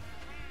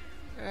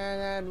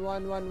 And then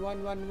 1.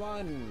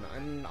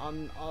 And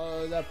on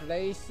all the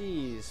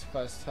places.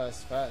 First.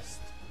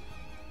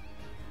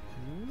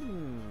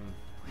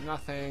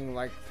 Nothing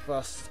like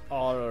first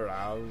all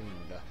around.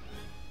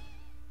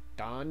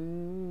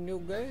 Down you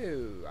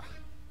go.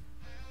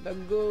 The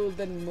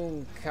golden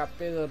moon cup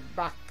is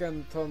back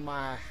into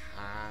my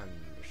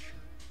hands.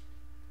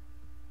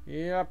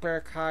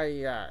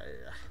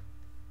 Yippee-ki-yay.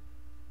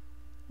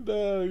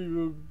 There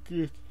you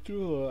get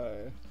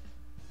joy.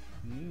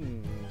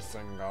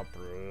 Single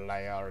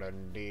player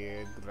in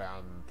the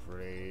Grand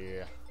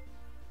Prix.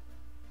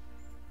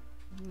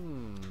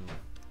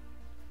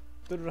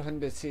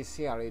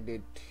 200cc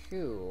already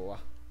too.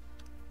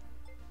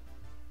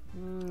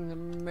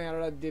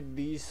 Mera did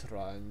these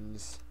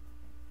runs.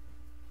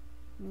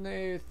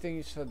 No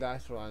things for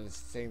that runs.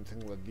 Same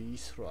thing with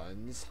these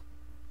runs.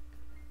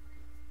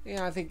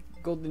 Yeah, I think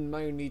Golden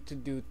Mario need to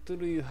do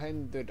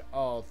 300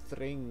 all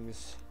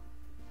things.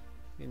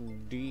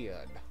 Indeed.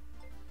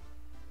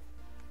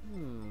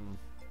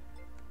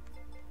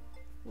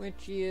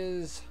 Which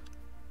is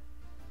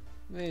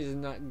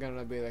not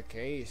gonna be the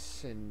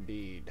case,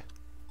 indeed.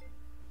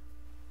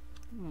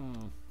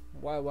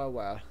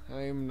 Well,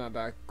 I'm not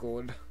that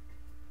good.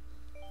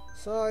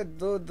 So I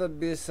do the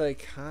best I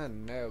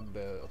can now,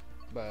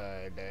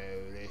 but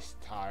this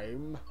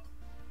time,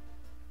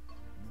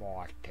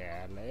 more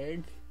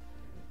telling.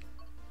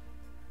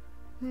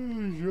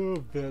 Your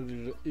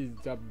bell is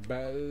the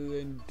bell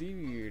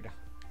indeed.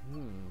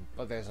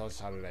 But there's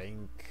also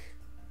Link.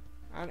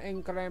 An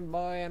inkling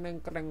boy and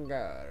inkling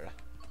girl.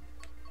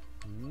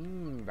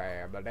 Baby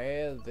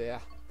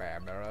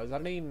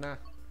Rosalina.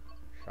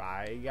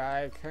 Shy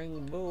Guy,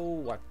 King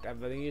Boo,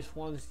 whatever these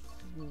ones,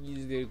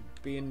 there've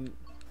been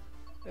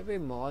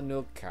more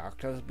new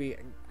characters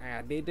being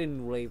added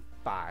in Wave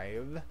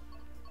 5.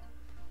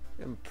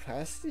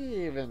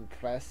 Impressive.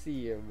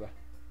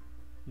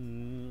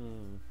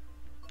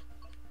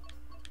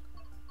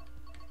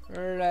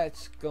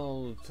 Let's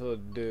go to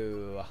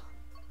do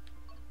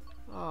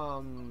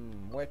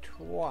which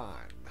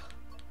one?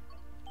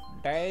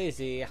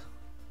 Daisy.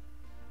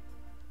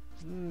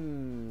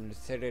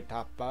 City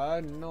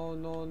Topper.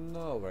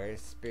 No.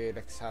 Where's speed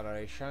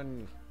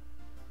acceleration?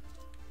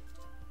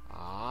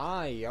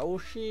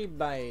 Yoshi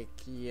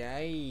bike.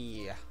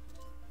 Yay.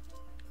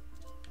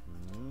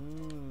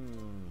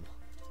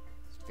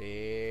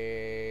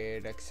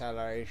 Speed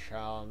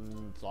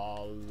accelerations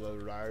all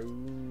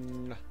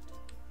around.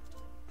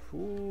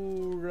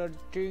 Poor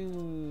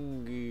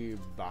dingy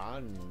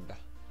band.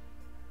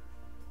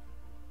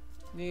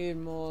 Need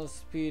more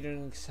speed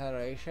and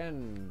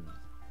acceleration.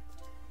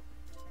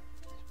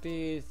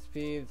 Speed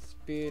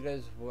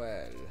as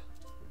well.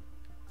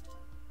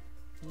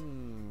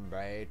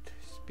 Right,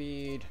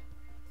 speed.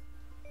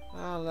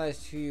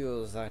 Let's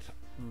use that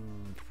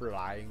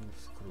flying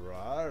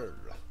scroll.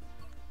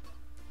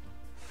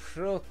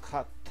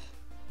 Shortcut.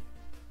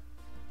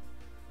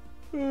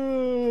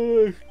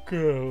 Let's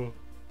go.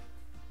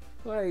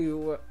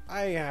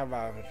 I have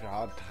a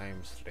hard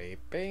time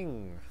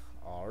sleeping.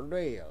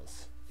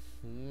 Always.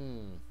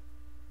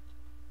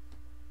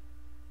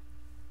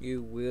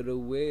 You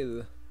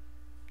will.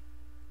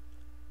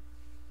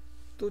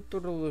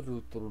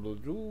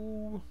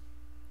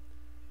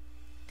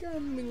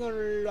 Coming a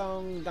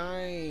long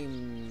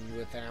time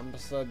with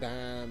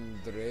Amsterdam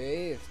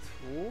Drift.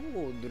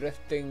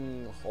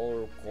 Drifting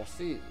whole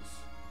courses.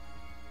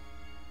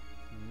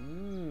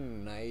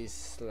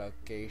 Nice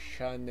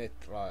location it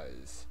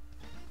was.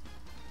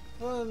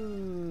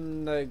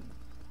 Fun like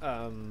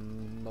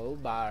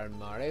mobile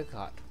Mario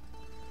Kart.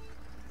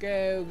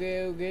 Go,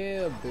 go,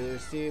 go,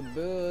 boosty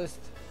boost.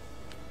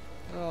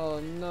 Oh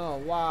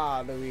no,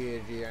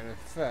 Waluigi in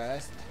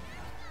first.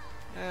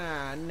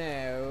 Ah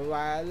no,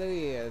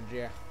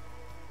 Waluigi.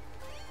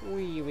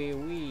 Wee wee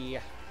wee.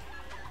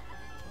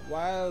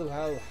 Wow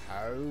ho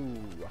ho.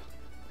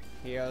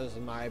 Here's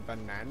my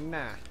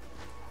banana.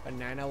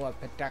 Banana will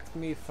protect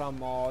me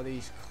from all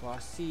these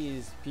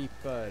crosses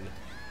people.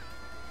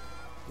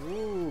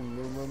 Ooh,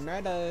 Moo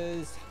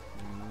Meadows.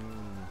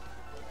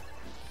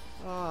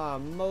 Ah,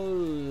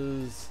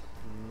 moles.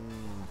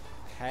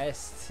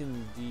 Pests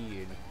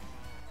indeed.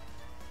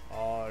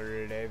 All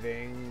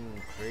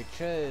living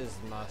creatures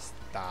must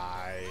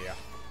die.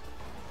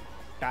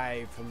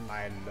 Die for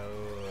my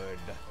lord.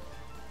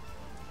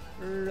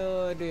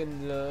 Lord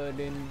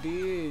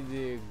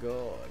indeed,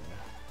 God.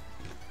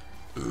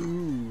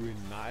 Ooh,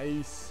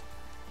 nice.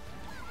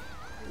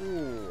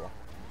 Ooh.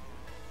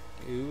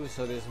 Ooh,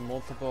 so there's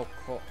multiple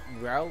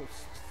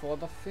routes for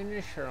the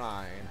finish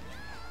line.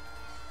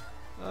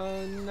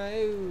 Oh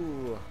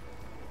no.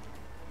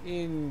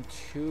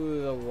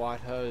 Into the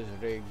waters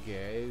we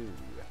go.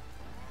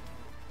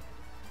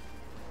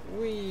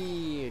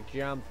 We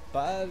jump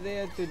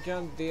there to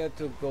jump there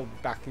to go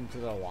back into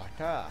the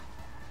water.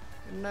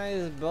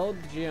 Nice boat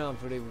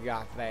jump we've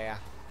got there.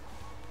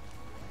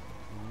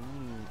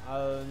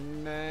 Oh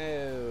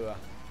no.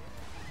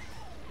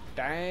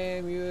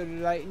 Damn you,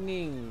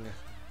 lightning.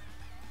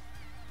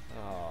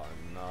 Oh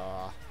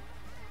no.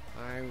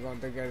 I'm going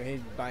to get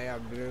hit by a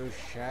blue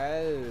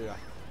shell.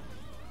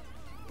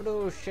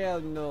 Blue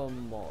shell no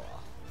more.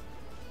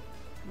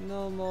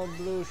 No more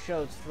blue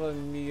shells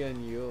from me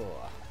and you.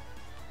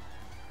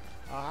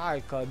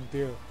 I can't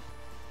do.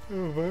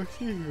 Oh,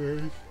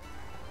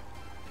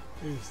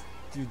 is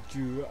to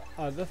do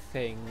other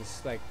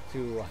things like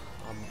to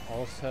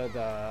alter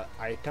the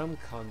item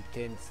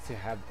contents to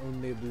have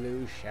only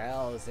blue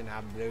shells and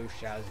have blue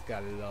shells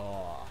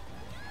galore.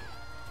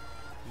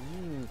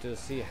 To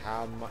see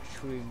how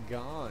much we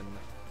gone.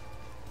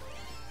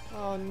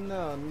 Oh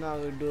no, now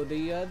we do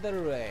the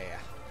other way.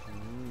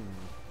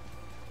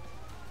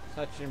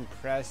 Such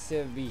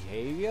impressive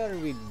behavior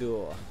we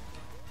do.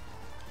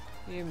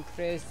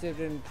 Impressive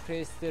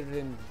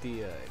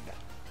indeed.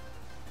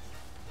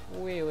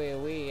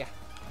 Wee.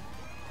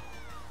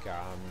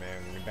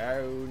 Coming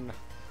down.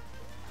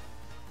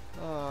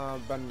 Oh,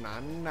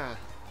 banana.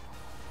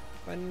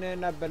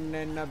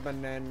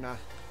 Banana.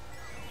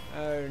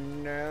 Oh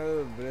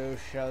no, blue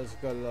shells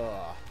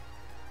galore.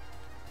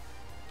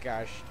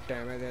 Gosh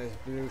damn it, there's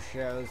blue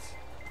shells.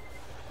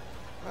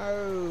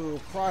 Oh,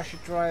 crash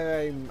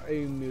try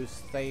a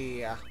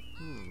mistake.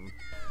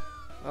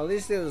 At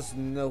least there was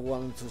no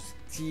one to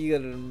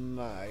steal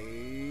my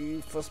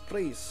first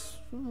place.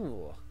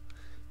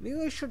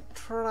 Maybe I should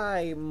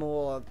try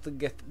more to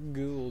get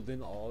gold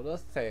in other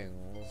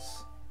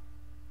things.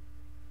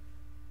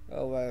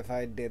 Oh well, if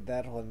I did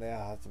that one, there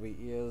has to be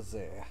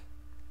easy.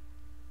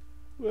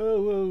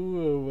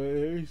 Well,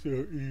 it's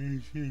so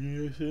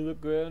easy. It's in the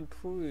Grand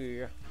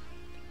Prix.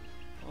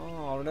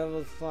 Oh,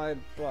 level 5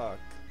 block.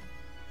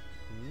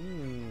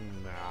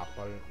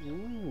 Apple.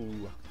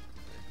 Ooh.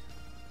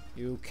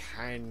 You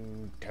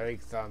can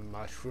take the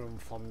mushroom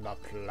from the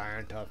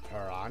plant of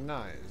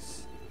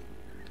piranhas.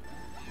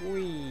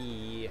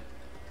 Wee.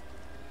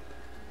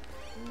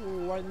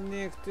 What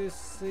next to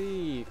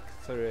seek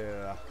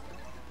through?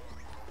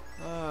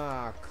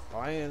 Ah,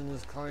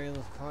 coins.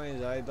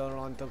 I don't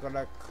want to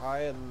collect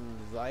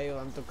coins. I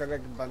want to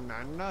collect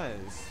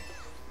bananas.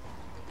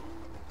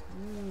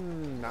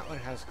 That one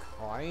has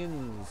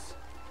coins.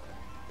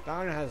 That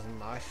one has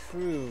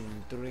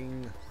mushroom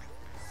doing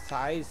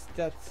side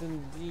steps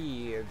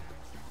indeed.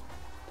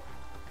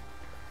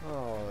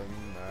 Oh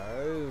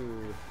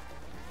no.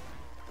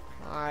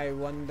 I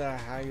wonder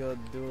how you'll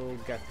do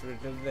get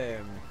rid of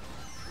them.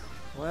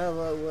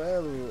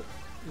 Well.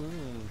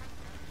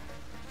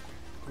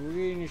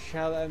 Green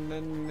shell and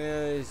then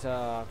there's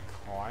a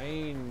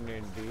coin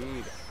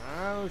indeed.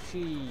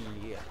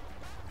 Ouchie.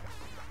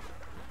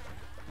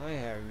 I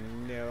have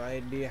no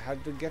idea how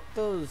to get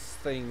those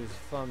things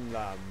from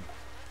them.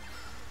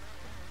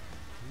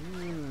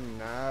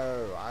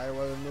 No, I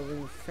was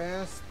moving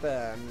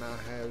faster and I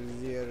have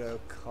 0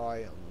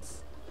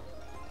 coins.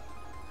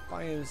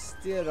 I am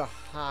still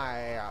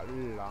high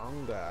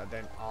longer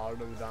than all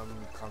of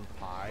them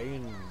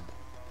combined.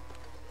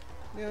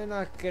 They're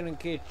not gonna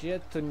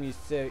get to me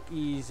so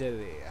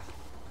easily.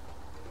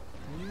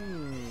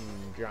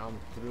 Jump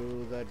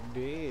through the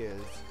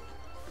days.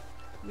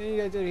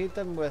 Maybe I could hit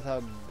them with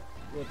a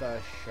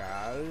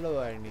shell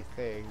or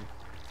anything.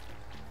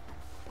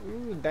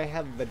 Ooh, they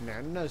have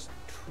bananas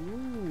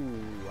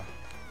too.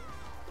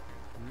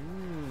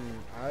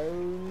 Oh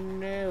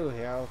no,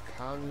 here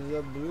comes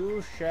the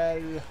blue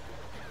shell.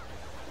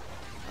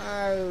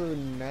 Oh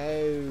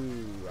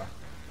no.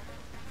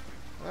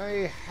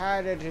 I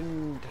had it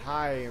in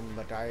time,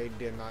 but I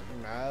did not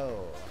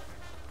know.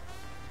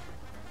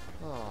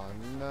 Oh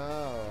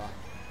no.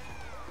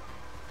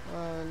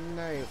 Oh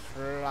no,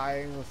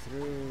 flying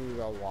through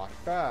the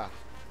water.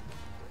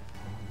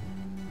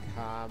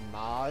 Come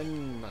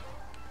on.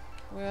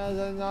 Where's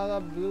another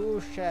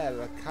blue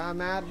shell?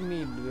 Come at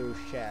me, blue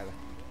shell.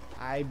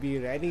 I be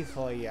ready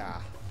for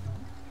ya.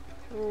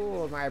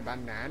 Oh, my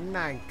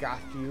banana got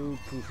you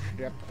to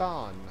step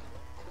on.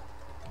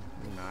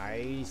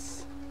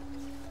 Nice.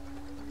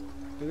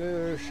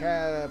 Blue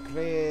shell,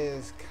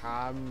 please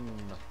come.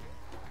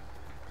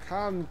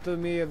 Come to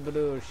me,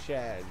 blue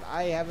shell.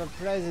 I have a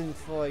present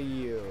for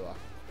you.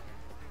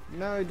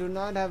 No, I do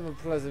not have a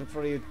present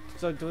for you,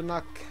 so do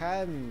not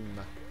come.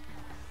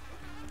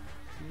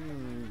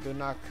 Do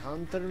not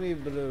come to me,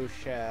 blue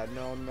shell.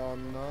 No, no,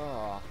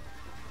 no.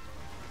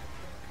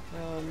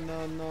 No,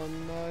 no, no,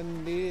 no,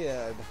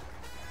 indeed.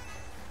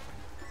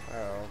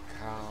 Oh,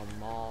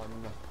 come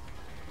on.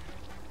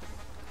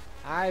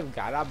 I've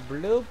got a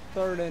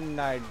blooper in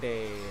my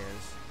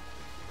days.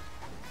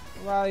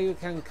 Well, you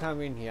can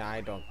come in here,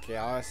 I don't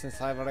care, since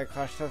I've already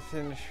crossed the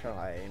finish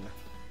line.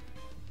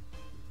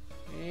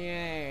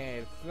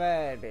 Yay,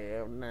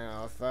 30,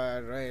 now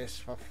third race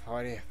for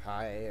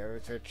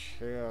 45 to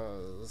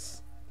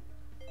choose.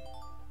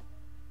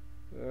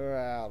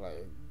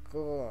 Really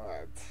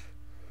good.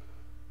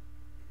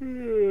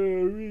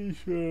 Very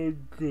so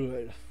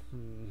good.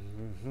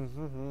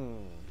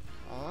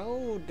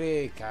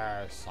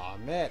 Audika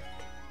Summit.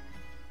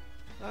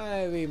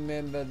 I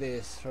remember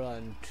this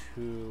run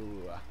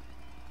too.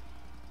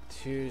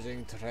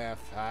 Choosing to have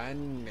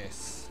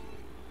funness.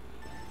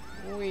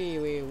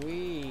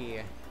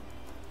 Wee.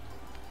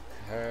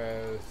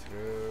 Go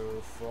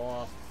through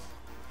fourth.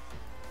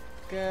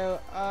 Go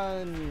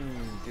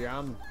on,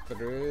 jump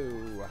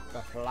through.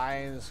 The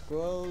flying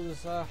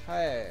squirrels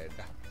ahead.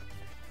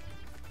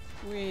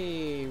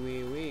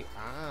 Wee.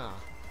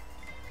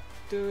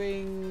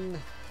 Doing.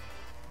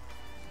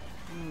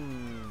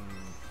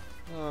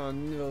 Oh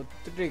no,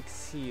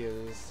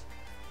 Trixies.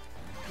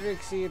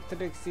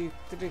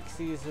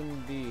 Trixies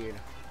indeed.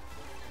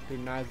 Do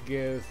not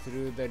go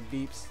through the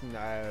deep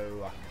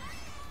snow.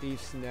 Deep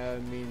snow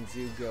means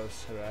you go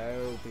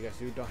slow because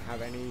you don't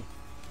have any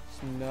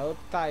snow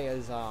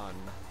tires on.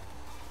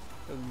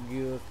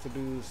 Go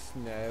through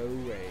snow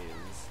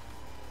ways.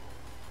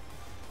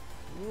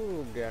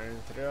 Ooh,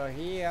 going through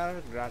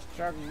here. Grass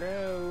truck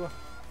go.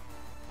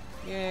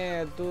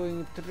 Yeah,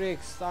 doing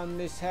tricks on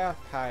this half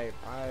pipe.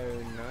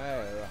 Oh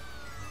no.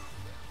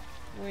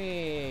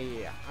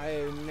 Wee,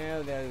 oh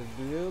no, there's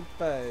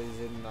bloopers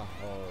in the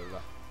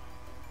hole.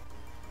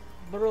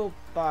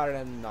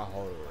 Blooper in the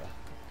hole.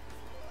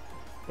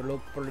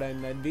 Blooper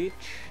in the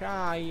ditch.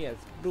 Ah yes,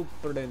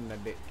 blooper in the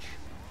ditch.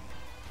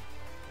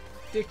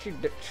 Ditchy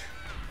ditch.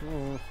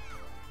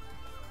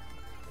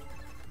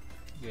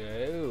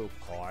 Yo,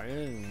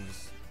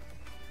 coins.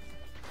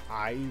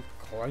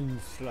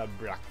 Coins for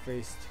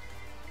breakfast.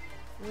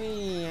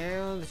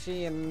 I'll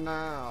see you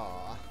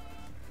now.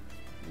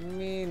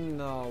 Me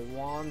no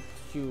want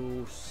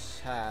you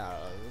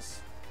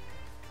shells.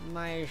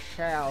 My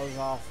shells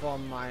are for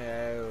my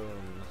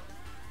own.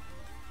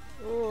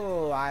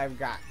 Ooh, I've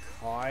got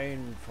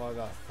coin for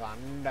the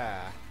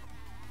thunder.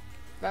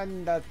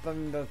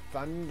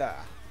 Thunder.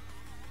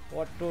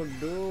 What to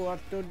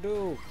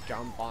do?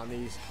 Jump on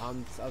these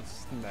humps of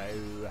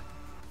snow.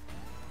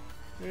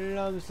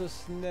 Lumps of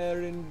snow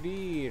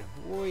indeed.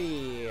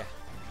 Wee.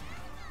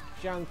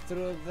 Jump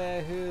through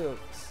the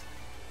hoops.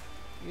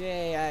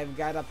 Yay, I've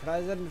got a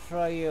present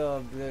for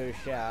you, Blue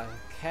Shell.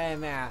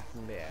 Come at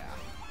me.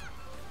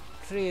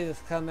 Please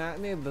come at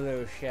me,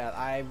 Blue Shell.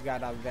 I've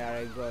got a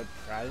very good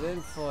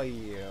present for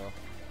you.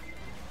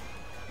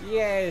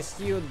 Yes,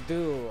 you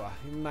do.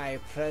 My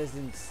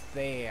present's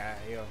there.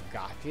 You've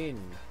got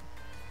in.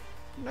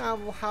 Now,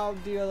 how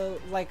do you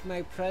like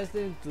my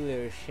present,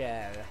 Blue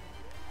Shell?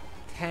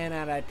 10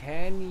 out of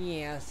 10?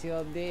 Yes,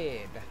 you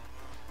did.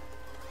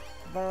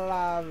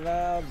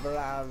 Bravo.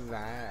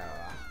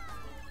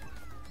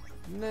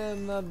 No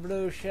more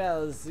blue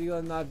shells,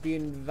 you'll not be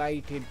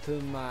invited to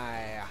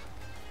my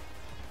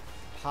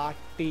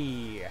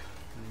party.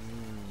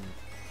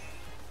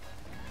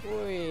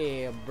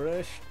 Wee,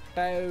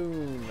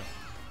 Brushstone.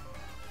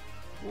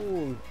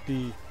 Oh,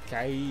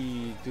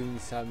 DK doing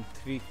some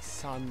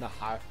tricks on the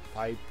half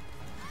pipe.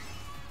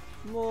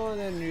 More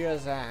than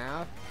just a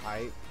half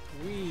pipe.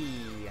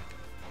 Wee.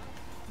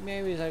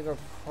 Maybe it's like a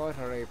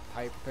quarter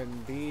pipe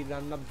indeed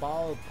on the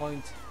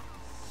ballpoint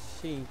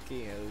sink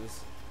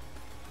is.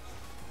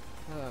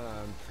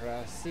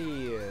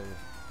 Proceed.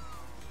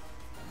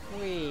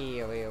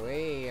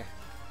 Wee.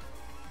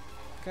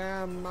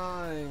 Come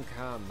on.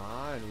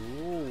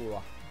 Ooh.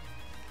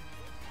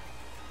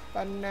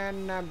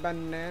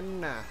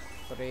 Banana.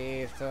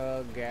 3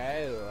 to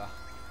go.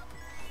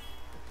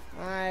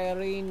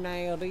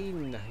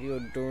 Irene, you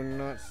do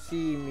not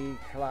see me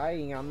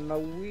crying on the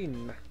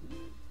win.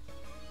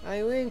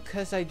 I win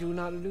because I do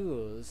not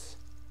lose.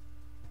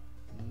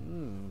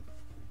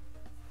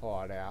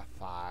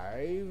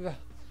 45.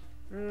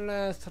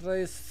 Let's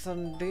race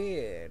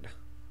indeed.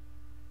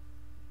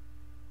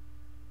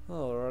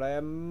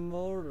 Holy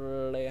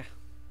moly.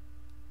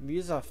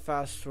 These are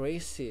fast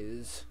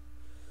races.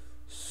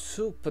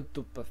 Super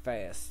duper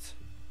fast.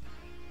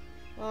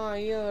 Oh,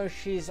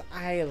 Yoshi's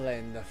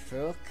Island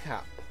Full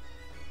Cup.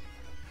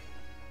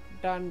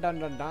 Dun dun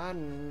dun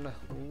dun.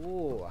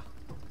 Ooh.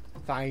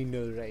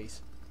 Final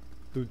race.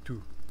 Tutu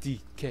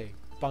DK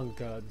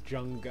Bunga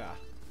Junga.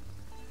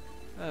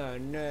 Oh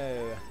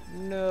no.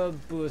 No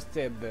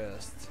booster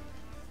burst.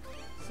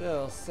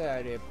 So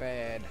sorry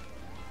bad.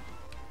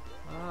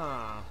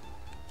 Ah.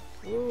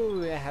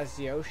 Ooh, it has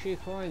Yoshi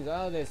coins.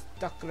 Oh, there's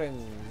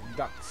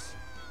ducks.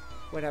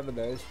 Whatever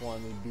those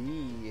ones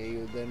be,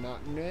 you do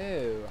not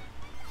know.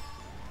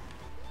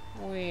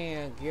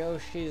 Wink,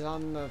 Yoshi's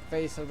on the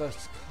face of those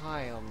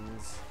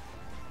skies.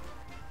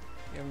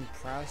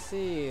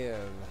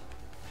 Impressive.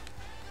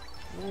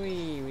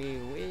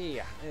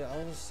 Wee. It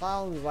all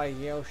sounds like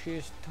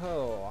Yoshi's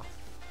too.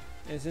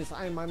 And since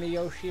I'm on the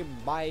Yoshi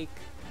bike,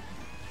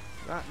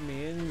 that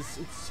means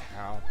it's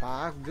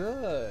super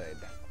good.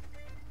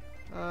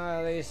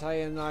 At least I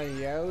am not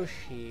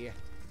Yoshi.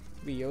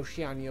 Be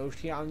Yoshi on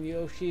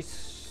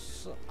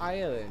Yoshi's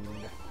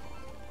island.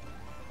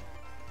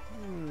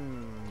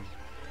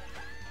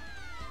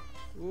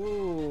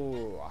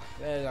 Ooh,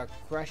 there's a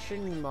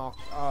question mark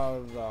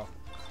of a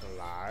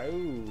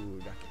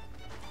cloud.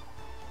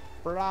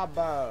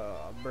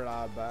 Bravo.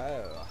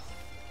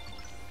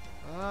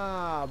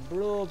 Ah,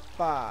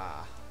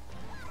 blooper.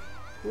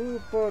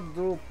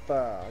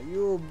 Duper,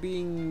 you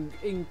being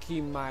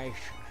inky my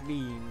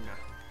screen.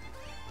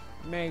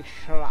 Make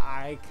sure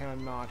I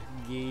cannot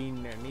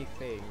gain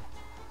anything.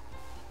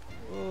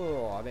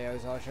 Oh,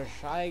 there's also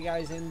Shy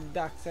Guys and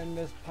Ducks and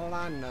there's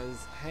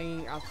piranhas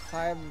hanging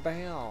upside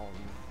down.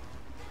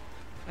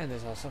 And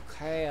there's also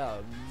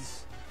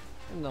clouds.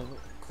 And of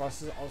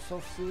course it's also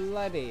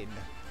flooded.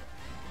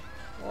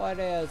 What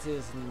else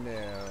is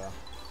new?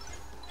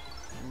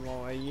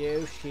 More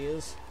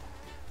Yoshis.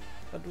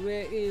 But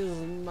where is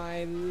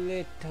my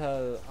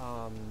little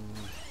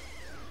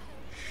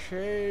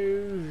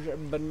shoes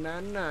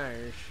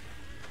bananas?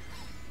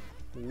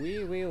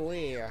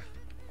 We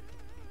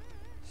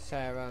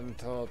 7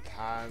 to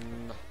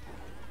 10.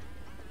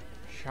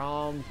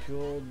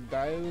 Champion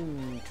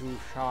down to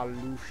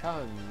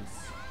solutions.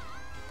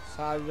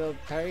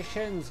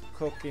 Salutations,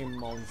 Cookie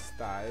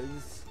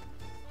Monsters.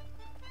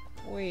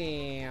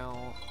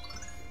 Well,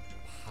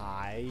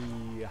 hi.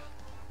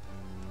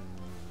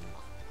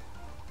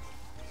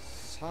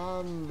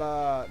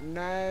 Samba,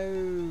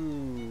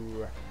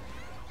 no.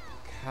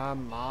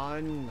 Come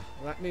on,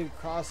 let me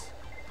cross.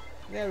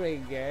 There we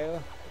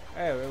go.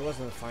 Oh, it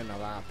wasn't the final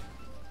lap.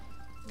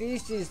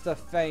 This is the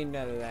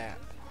final lap.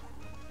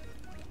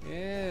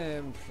 Yeah,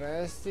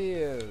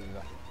 impressive.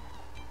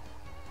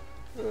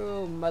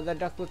 Oh, Mother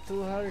Duck with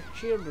 2 her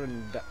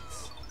children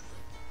ducks.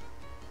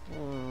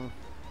 Oh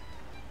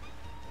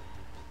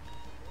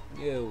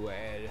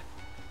well.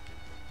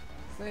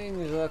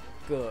 Things look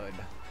good.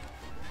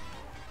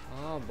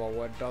 Oh, but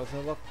what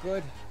doesn't look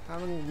good?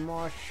 Having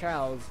more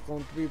shells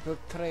going to be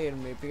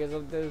betraying me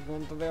because there's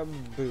going to be a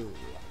bull.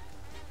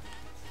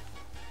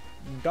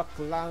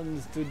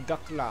 Ducklands to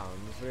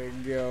Ducklands, we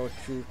go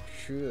to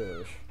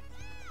choose.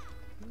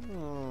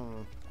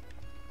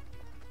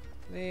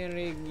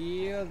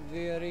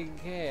 There we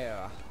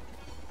go.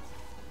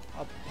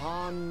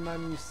 Upon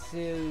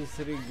themselves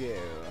we go.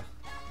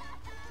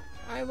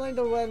 I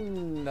wonder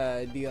when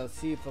the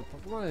DLC for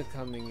Pokemon is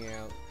coming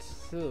out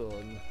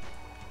soon.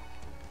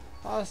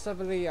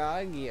 Possibly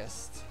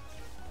August.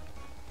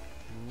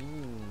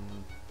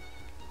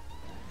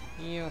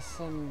 Yes,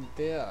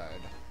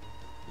 indeed.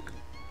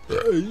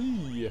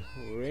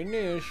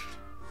 Finished.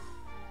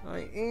 I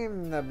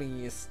am the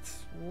beast.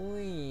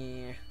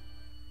 Wee.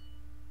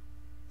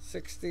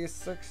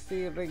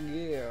 60-60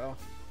 review.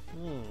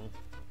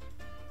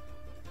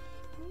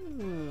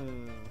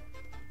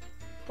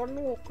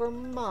 Panuka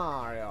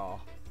Mario.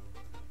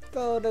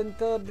 Third and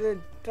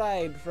third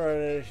tied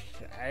for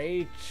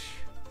H.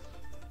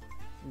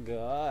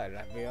 Good,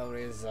 real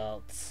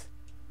results.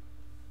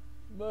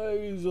 My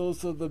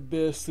results are the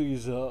best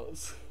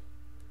results.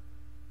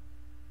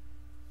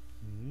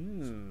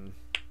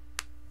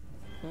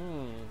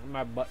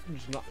 My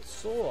button's not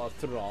sore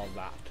after all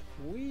that.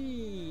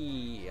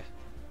 Wee.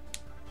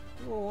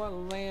 Oh, what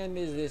land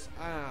is this?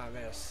 Ah,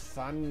 there's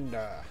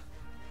thunder.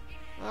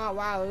 Ah,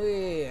 wow,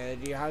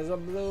 weird. He has a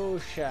blue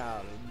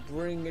shell.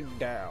 Bring it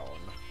down.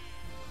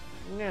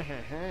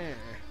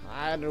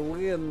 I'd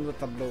win with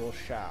the blue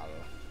shell.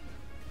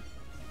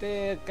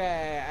 Take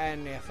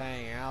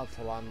anything else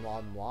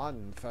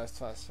 1-1-1.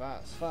 First.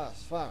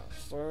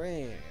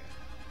 3.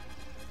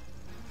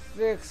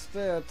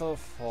 60 to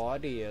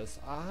 40 is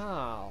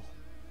a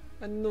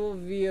new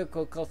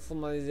vehicle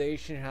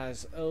customization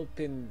has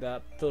opened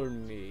up to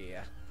me.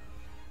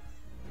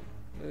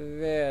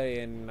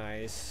 Very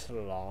nice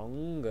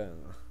long.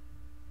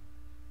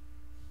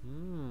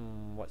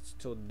 What's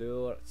to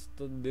do?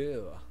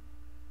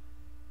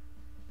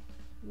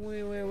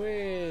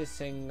 We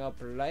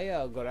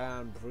single-player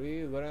Grand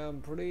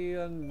Prix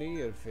and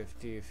near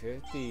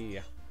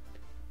 50-50.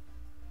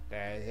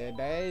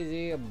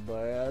 Daisy,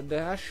 Bird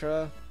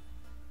Dasher.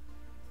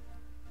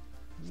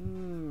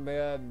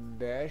 Bird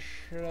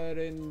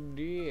Dasher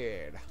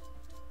indeed.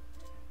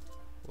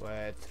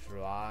 With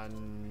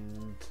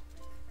run.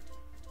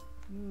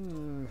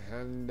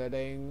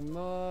 Handling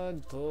mo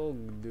to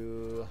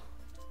do.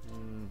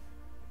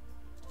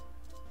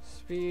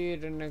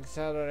 Speed and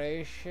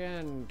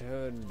acceleration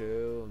to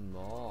do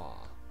more.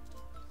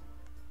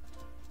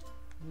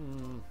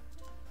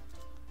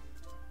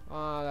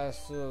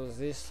 Let's do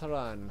this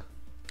one.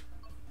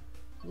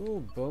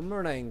 Ooh,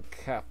 boomerang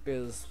cap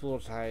is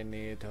what I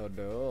need to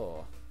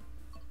do.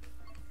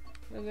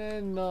 And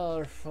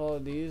then for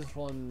these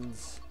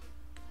ones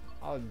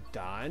are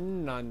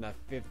done on the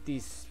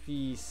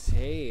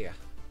 50cc.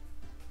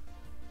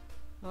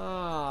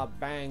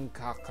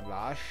 Bangkok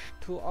Rush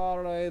to all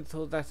the way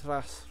to that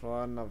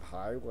restaurant of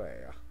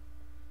highway.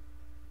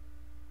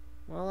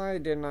 Well, I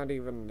did not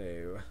even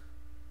know.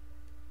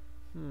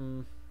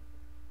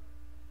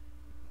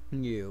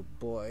 You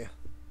boy.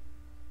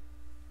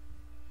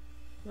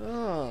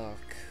 Oh,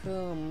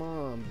 come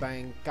on,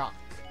 Bangkok,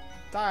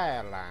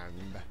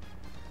 Thailand.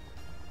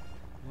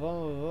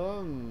 Vroom,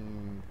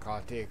 vroom,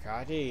 Kati,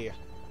 Kati.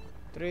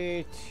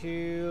 3,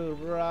 2,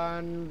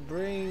 run,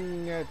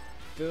 bring it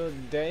to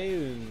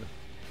down.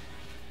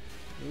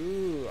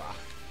 Ooh,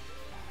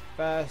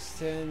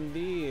 fast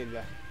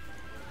indeed.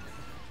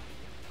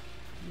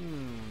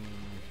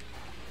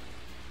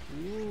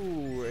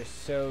 Ooh, it's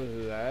so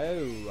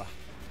low.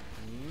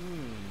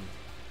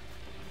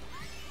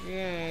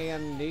 Yeah,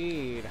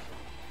 indeed.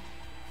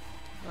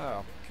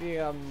 Oh,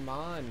 come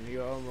on,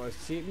 you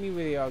almost hit me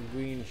with your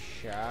green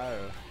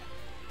shell.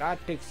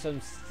 That takes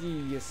some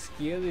serious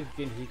skill if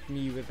you can hit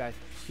me with that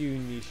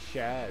puny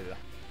shell.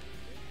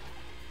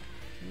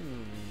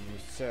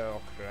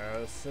 So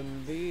close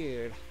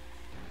indeed.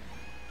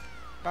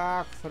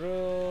 Back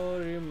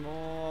through the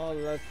mall,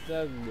 let's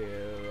go.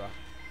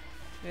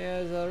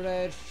 There's a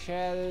red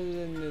shell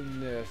and then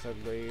there's a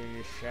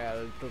green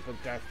shell to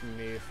protect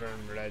me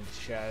from red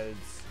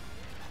shells.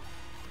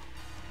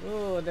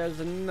 Oh, there's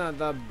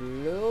another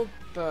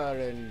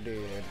blooper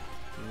indeed.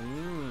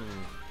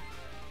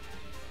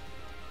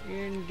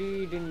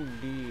 Indeed,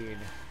 indeed.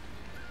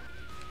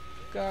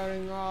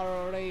 Scoring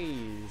all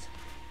these.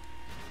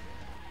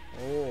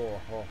 Oh,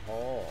 ho,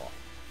 ho.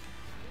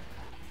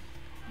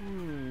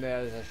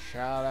 There's a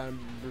shell and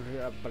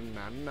a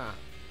banana.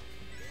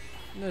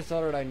 That's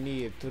all I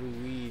need to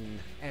win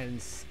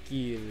and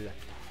skill.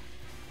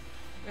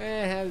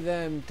 And have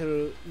them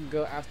to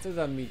go after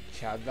them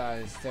each other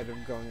instead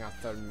of going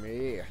after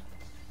me.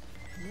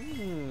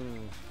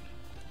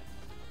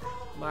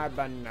 My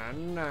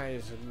banana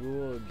is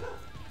good.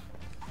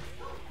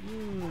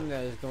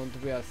 There's going to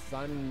be a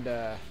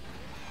thunder.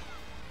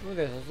 Oh,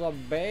 there's also a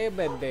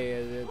baby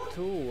there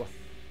too.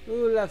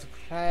 Ooh, let's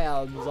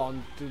crowds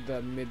onto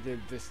the middle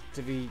of the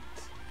street.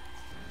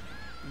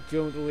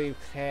 Don't leave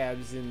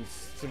crabs in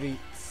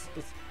streets.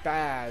 It's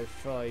bad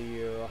for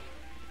you.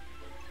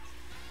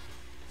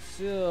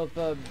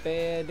 Super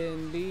bad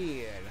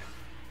indeed.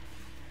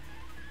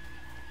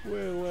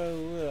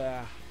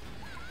 Well.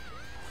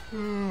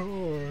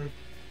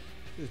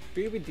 Is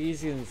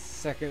BBD's in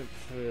second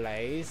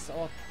place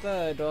or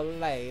third or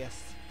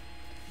last?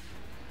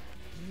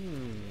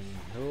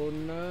 Who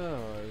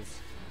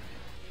knows?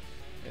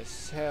 It's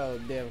so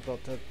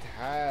difficult to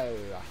tell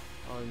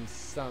on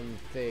some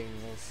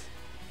things.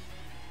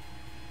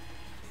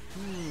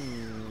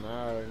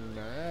 Oh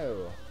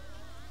no.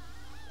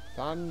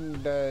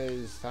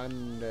 Thunders.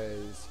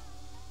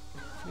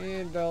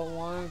 You don't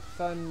want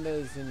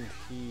thunders in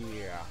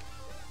here.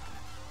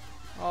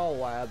 Oh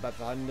well, but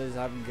thunders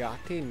I've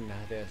gotten.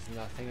 There's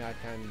nothing I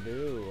can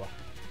do.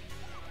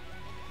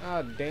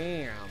 Oh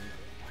damn.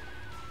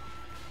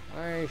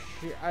 I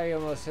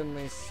almost hit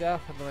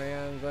myself with my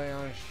own going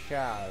on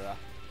shell.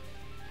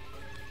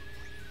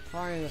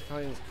 Coins.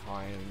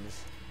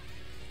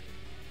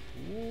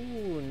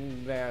 Ooh,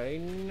 very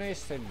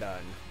nicely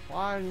done.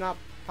 Why not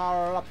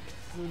power up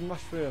the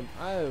mushroom?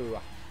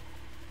 Oh,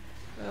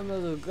 I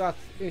must have got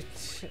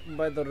it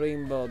by the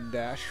Rainbow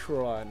Dash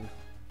run.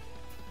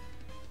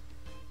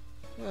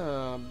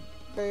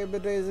 Baby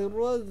Daisy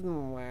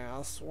wasn't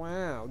last.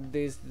 Wow,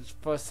 this is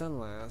first and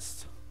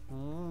last.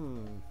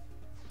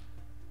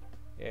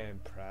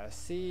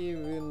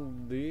 Impressive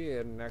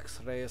indeed.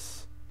 Next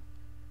race.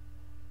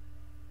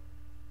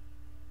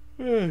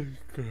 Let's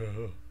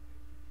go.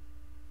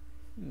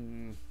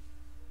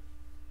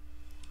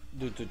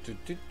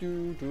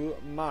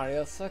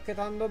 Mario Circuit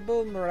on the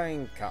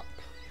Boomerang Cup.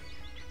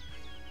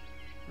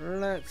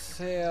 Let's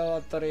see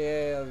what we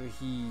have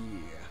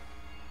here.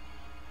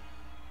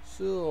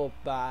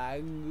 Super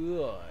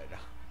good.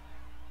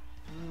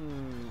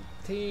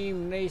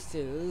 Team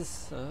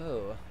races.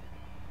 Oh.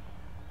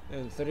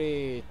 In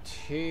 3,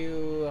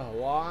 2,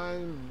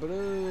 1,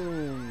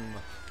 bloom.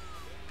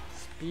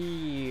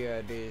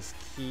 Speed is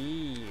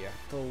key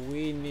to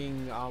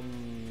winning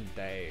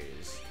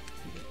days.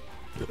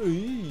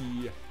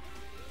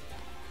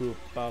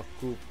 Koopa.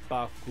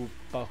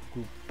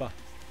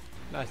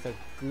 That's a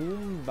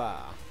Goomba.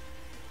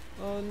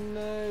 Oh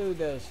no,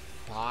 there's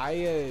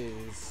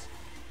fires.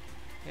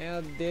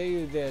 How dare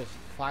you, there's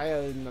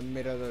fire in the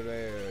middle of the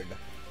road.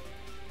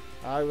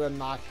 I will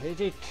not hit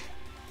it.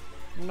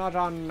 Not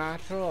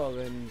unnatural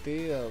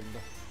indeed.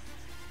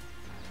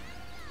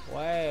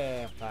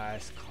 Way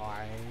fast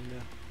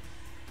kind.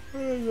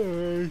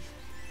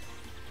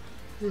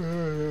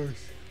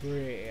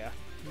 Yeah.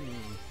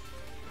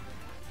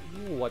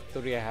 What do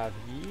we have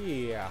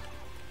here?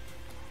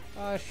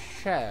 A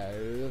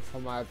shell for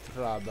my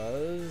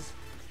troubles.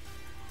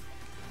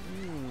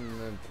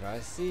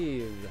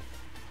 Impressive.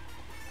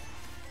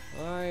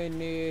 I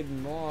need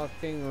more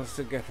things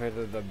to get rid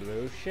of the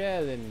blue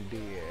shell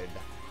indeed.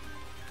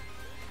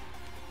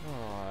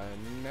 Oh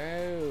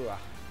no.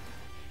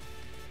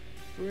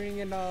 Bring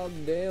it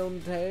on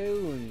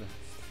downtown.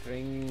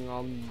 Stringing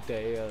on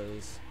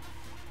Dales.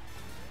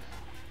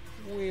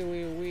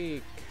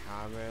 Wee,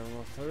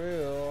 coming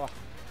through.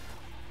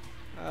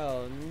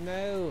 Oh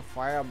no,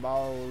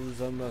 fireballs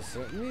almost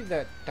hit me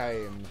that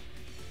time.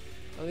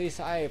 At least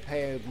I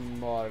paid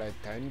more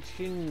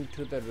attention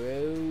to the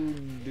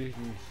road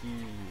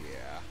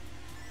here.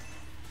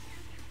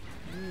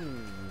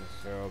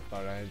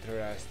 Super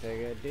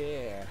interesting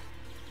idea.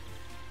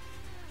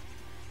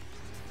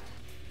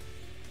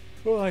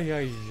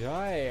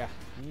 Ay.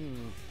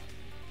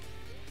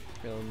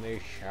 Only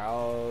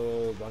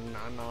shell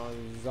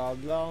bananas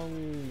along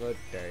the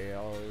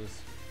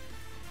tails.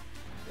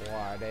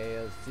 What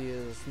else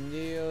is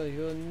new?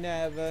 You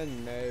never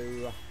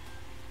know.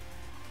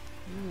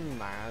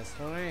 That's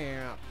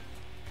right.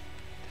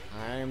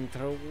 Time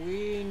to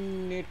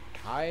win it.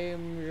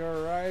 Time's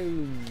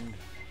around.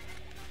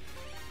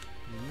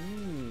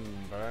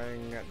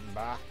 Bring it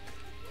back.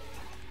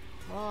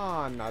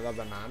 Oh, another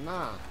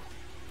banana.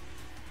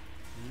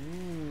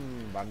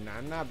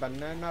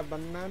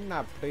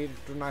 Banana. Please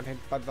do not hit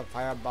by the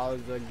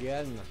fireballs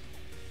again.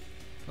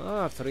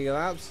 3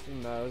 laps,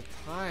 no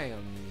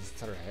times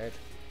to hit.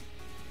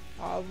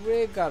 A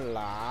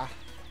regular.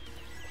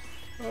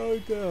 Oh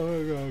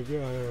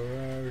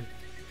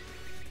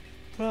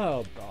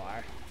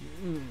boy.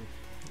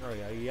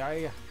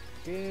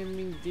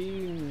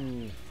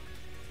 Ding.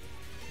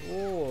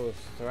 Oh,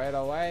 straight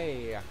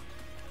away.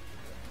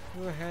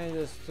 Who had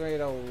it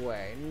straight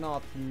away?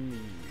 Not me.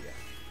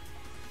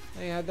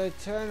 I had a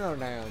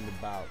turnaround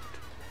about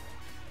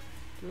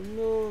to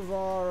move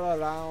all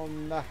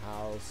around the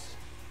house.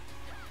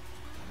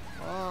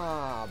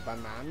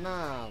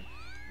 Banana.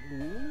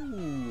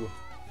 Ooh.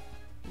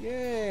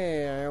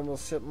 Yeah, I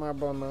almost hit my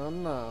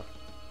banana.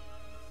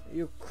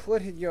 You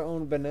could hit your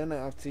own banana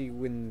after you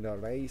win the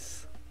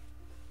race.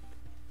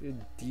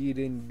 Indeed.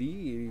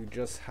 You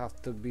just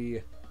have to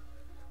be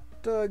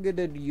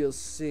targeted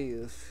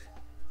yourself.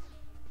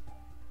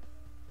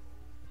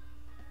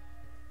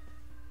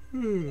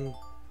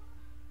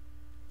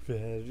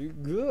 Very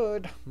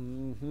good.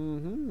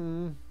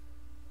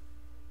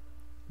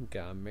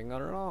 Coming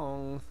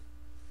along.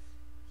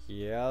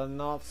 You're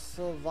not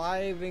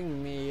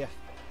surviving me.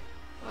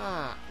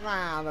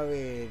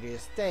 Waluigi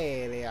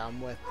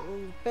Stadium with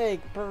big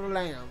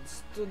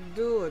plans to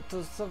do it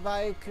to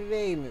survive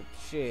climate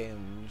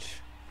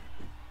change.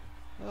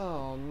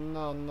 Oh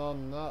no.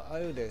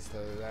 Oh, there's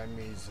the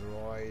Lemmy's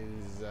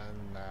Roy's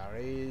and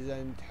Larry's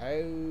and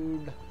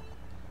Toad.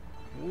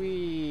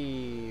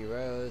 We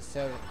will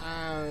serve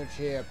out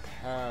here,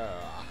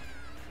 power.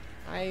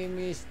 I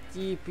miss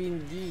deep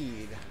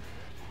indeed.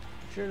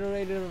 Should have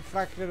waited a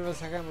fraction of a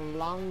second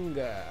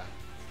longer.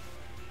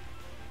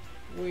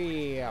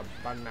 We have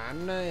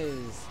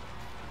bananas.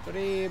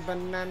 3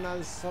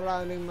 bananas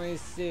surrounding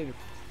myself.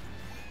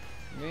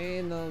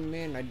 Man, oh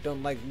man, I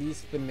don't like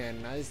these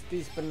bananas.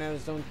 These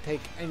bananas don't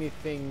take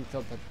anything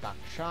to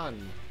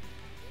production.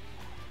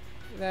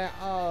 They're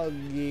all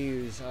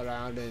used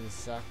around in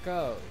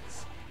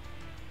circles.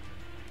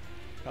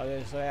 So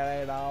this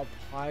way they all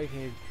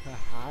pointed to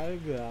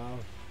Hagel.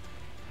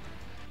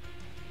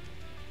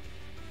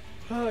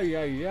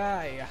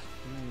 Ay.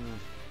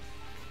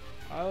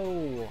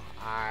 Oh,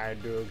 I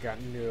do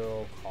got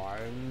new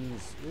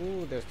coins.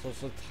 Ooh, there's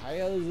also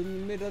tiles in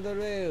the middle of the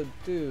road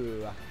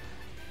too.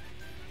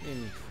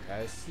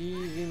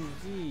 Impressive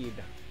indeed.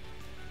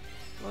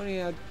 Only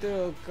have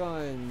 2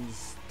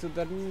 coins to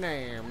the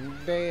name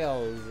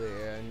Dales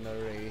in the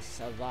race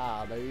of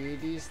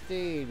Waluigi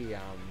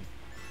Stadium.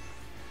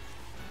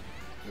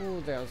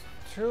 Ooh, there's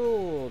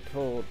 2.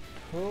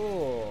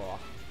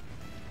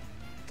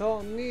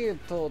 Don't need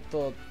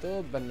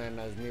 2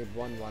 bananas, need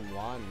 1.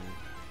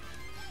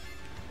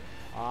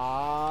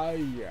 Ah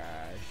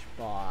yes,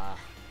 boy.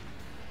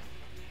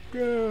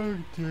 Go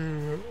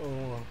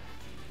to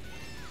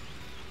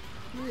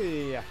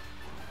yeah.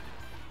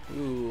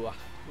 Ooh,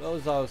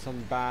 those are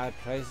some bad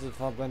places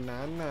for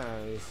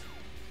bananas.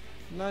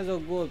 Not a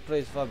good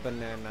place for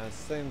bananas.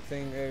 Same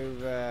thing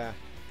over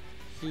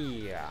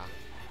here.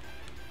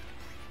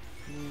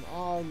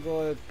 All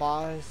good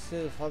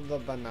places for the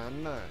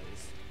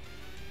bananas.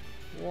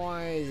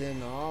 Why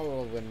isn't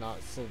all will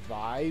not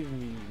survive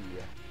me?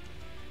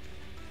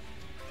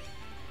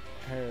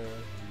 Oh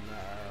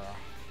no.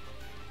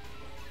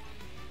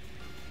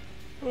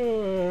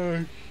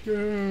 Oh,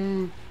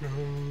 shell.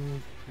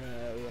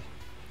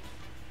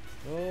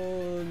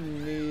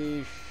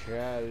 Only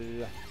shell.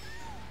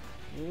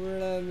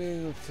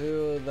 Running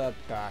through the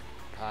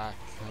backpack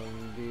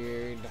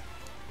indeed.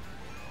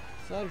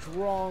 Such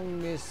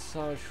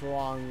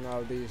wrong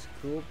of these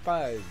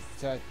Koopas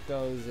that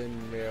those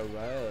in their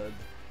world.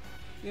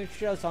 It's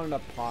just on a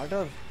part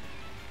of,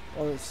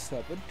 or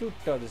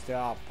subtitles, they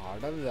are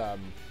part of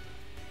them.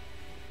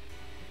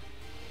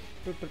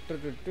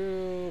 Coming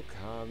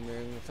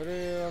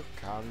through,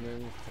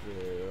 coming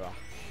through.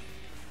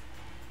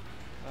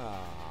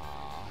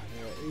 Ah,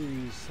 there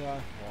is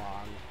that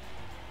one.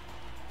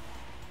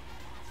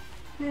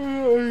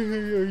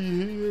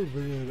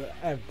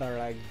 Ever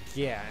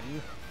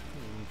again.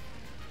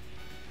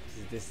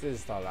 This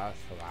is the last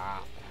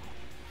lap.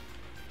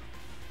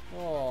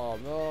 Oh,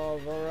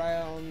 move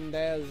around,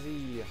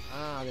 Daisy.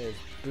 Ah, there's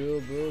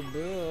Boo Boo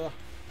Boo.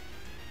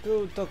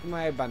 Who took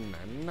my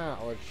banana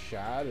or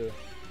shell?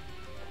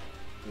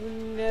 You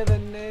never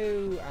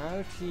know,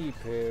 outie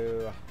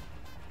poo.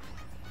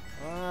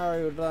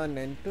 I run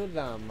into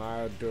them,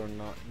 I do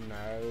not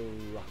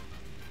know.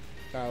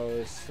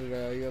 I'll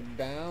slow you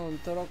down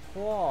to the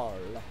crawl.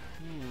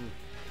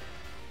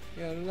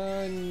 You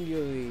learn, you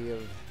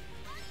leave.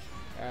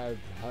 And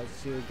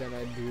what's you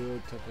gonna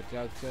do to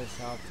protect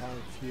yourself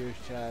from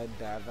future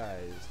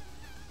endeavors?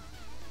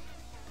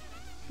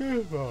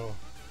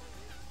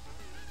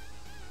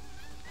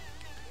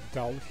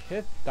 Don't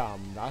hit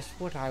them, that's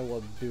what I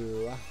will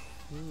do.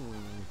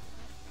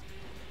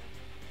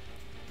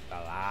 The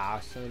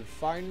last and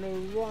final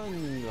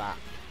run lap.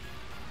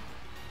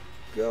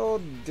 Go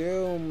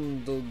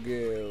doom to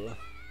go.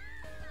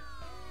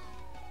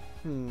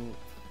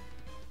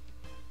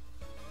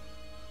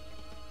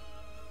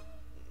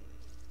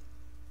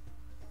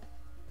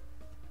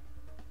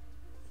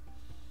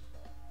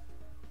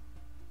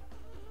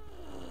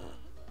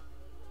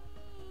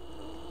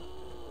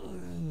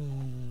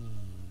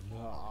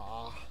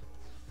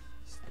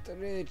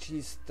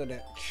 Stretchy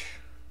stretch.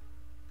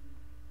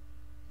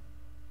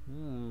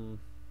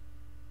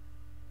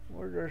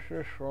 What does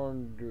this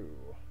one do?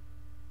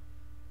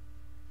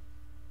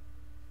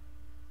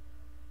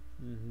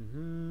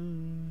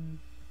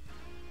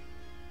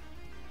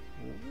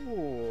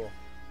 Ooh,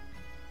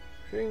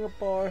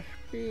 Singapore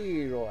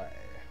Speedway.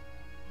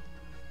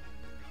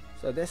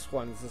 So this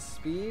one's a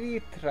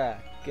speedy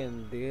track,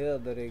 and there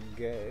they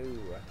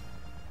go.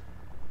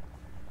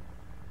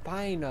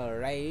 Final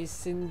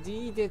race,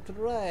 indeed it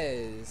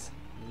was.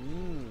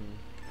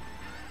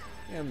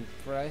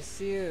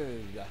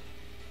 Impressive.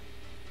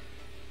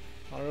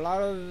 A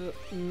lot of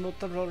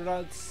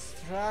notable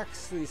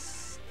tracks we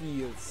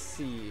still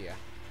see.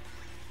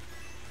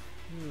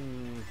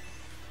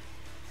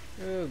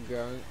 We're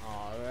going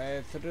all the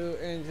way through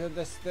into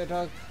the state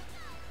of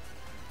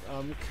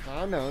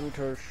cannon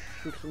to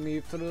shoot me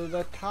through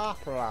the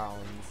top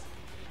rounds.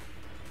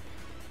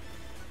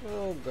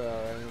 We're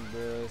going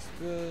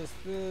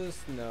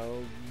boost,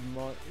 no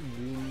more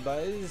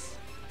Goombas.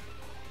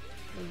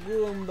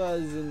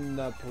 Goombas in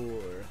the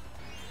pool.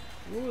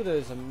 Ooh,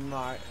 there's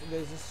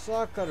a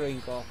soccer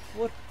rink or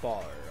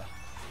football.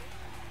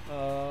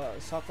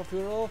 Soccer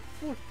field or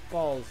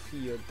football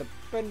field,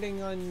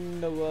 depending on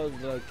the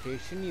world's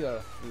location you're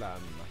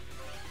from.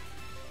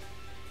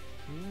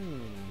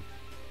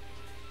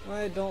 Well,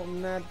 it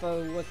don't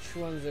matter which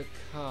one's it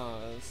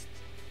cost.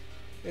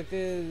 It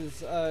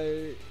is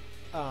a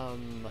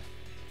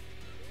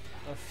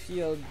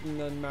field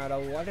no matter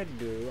what it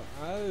do.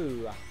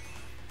 Oh.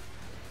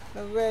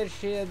 The red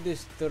shell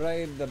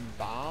destroyed the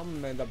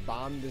bomb, and the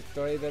bomb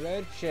destroyed the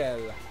red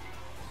shell.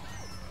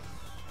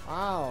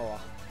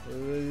 Wow,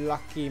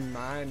 lucky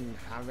man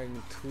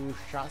having 2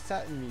 shots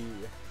at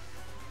me.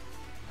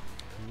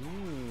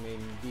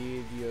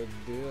 Indeed you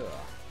do.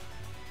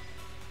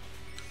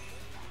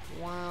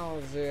 Wow,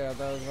 there's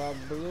a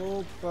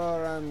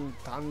blooper and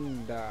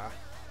thunder.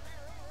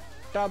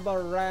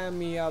 Double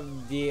Rammy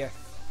of death.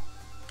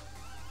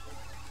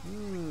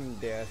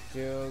 There's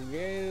 2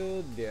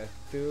 go, there's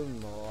 2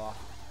 more.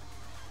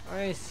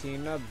 I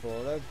seen a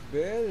bullet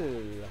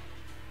bill.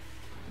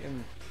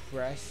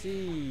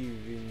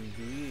 Impressive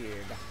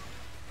indeed.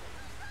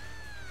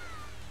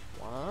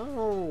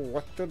 Wow,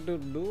 what to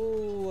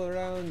do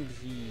around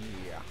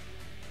here?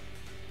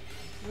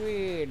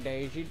 Wee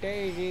daisy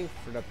daisy,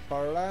 flip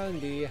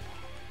around here.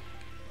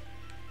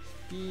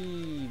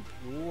 Speed,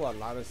 ooh, a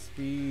lot of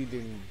speed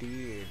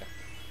indeed.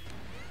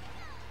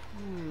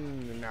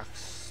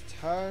 Next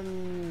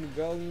turn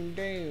going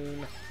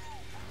down.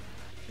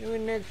 Maybe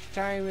next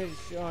time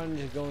it's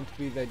going to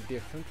be the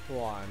different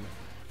one.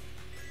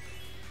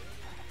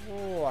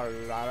 Oh, a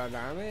lot of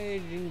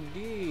damage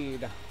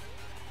indeed.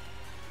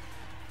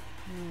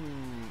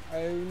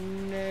 Oh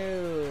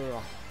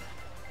no.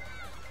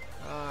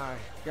 Ah,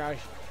 gosh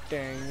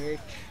dang it.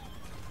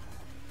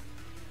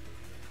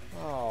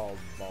 Oh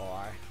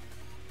boy.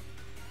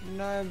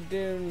 Not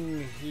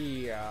down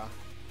here.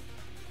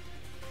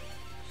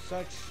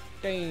 Such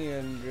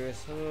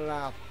dangerous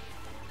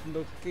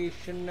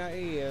location that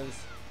is.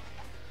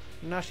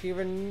 Not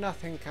even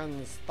nothing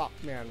can stop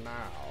me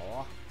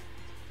now.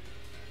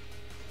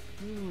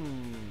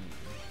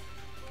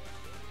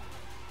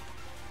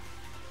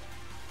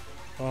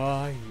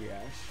 Ah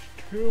yes,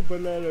 2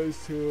 bananas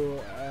to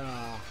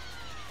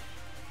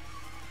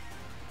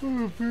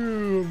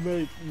You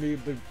make me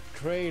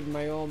betrayed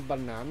my own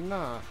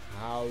banana.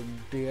 How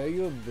dare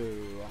you,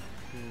 Boo?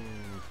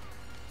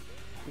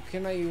 You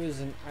cannot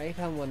use an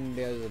item when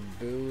there's a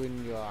Boo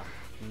in your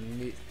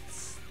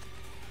midst.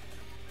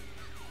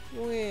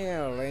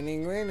 Well,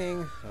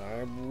 winning.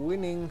 I'm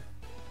winning.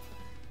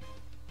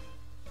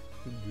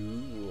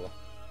 Boo.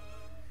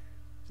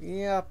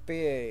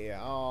 Yuppie.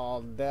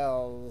 All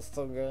bells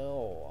to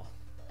go.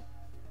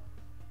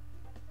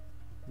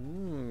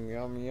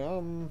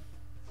 Yum.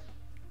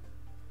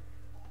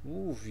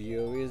 Ooh,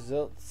 view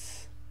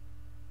results.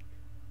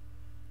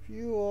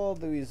 View all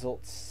the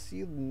results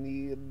you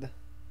need.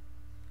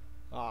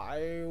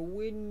 I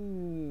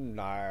win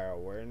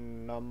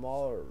no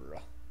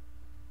more.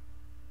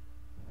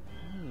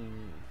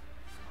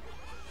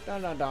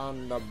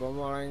 Dun, the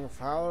boomerang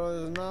foul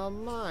is not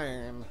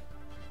mine.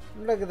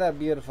 Look at that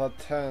beautiful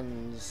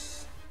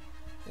turns.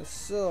 It's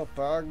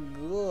super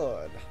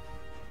good.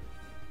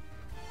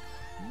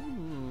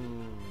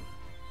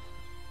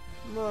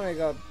 I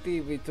got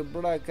TV to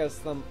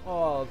broadcast them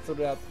all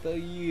throughout the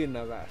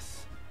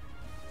universe.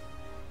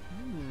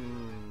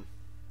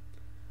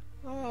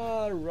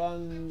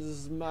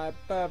 Runs my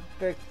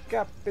perfect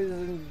cup is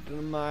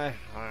into my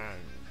hands.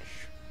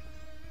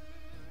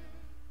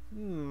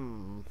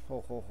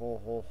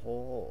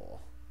 Ho.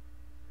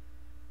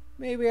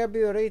 Maybe I'll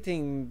be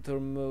rating to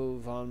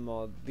move on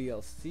more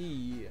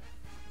DLC.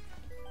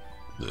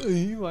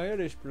 My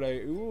Irish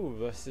play. Ooh,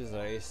 this is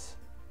nice.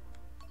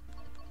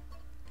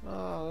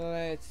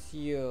 Let's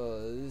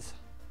use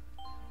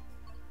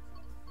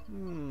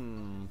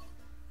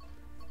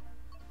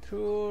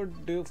 2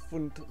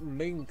 different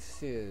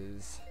links.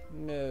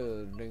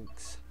 No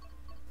links.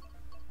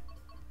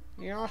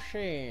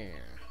 Yoshi.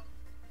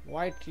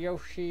 White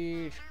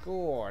Yoshi is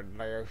good,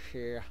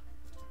 Yoshi.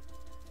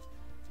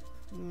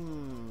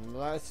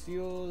 Let's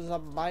use a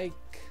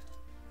bike.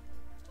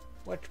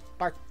 Which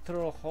bike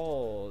to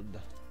hold?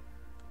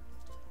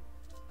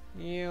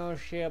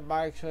 Yoshi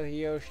bikes with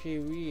Yoshi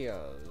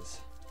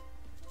wheels.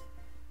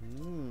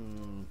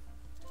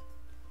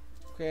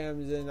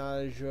 Crimson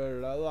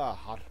Azure, a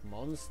hot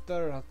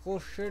monster, a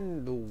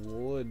cushion, the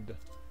wood.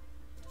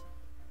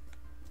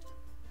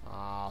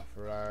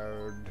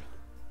 Off-road.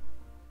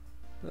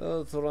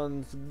 This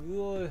runs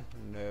good,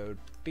 no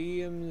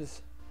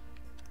teams.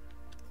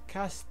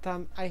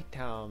 Custom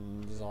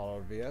items,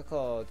 our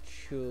vehicle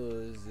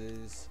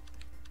chooses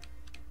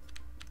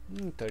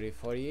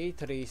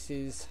 48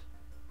 races.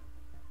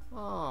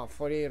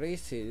 48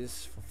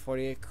 races for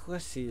 48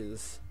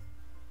 courses.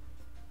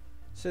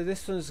 So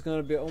this one's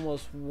gonna be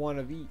almost one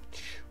of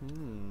each.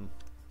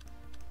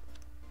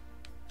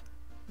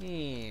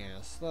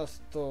 Yes, let's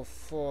do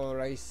 4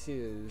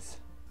 races.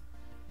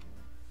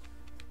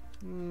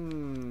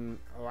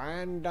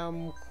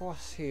 Random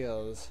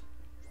courses.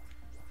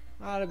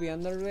 I'll be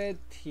on the red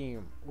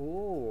team.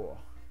 Oh.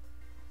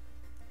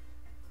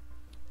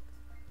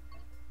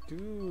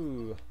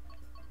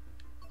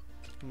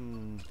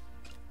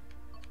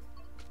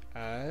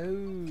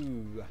 Oh.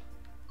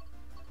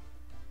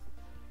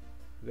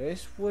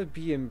 This would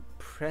be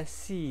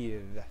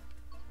impressive.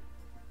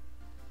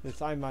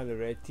 If I'm on the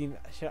red team,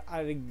 shall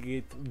I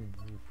get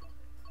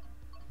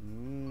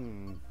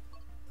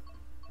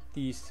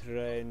These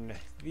run.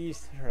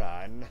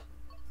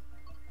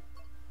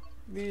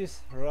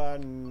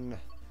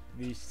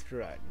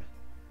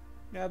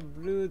 Now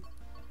blue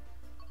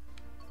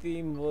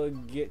team will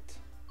get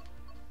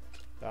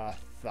the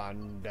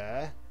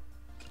Thunder,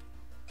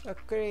 the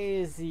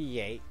Crazy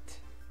 8,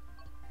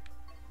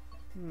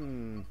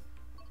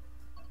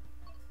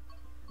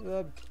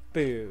 the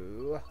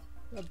Boo,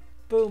 the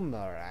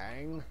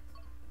Boomerang,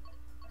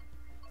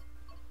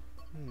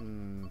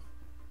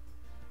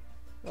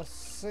 a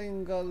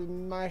single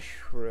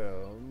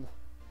mushroom,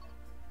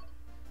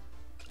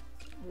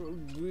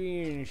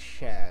 green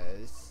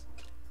shells,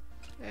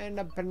 and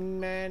a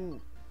banana.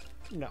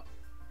 No.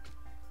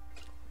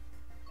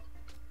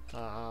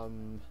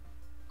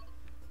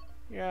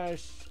 Yeah,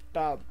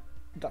 stop.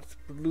 That's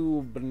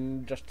blue,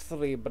 just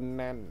 3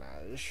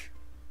 bananas.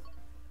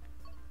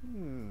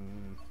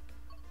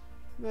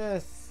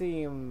 That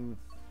seems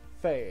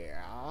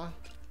fair.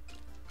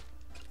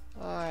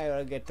 I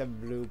will get a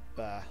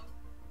blooper.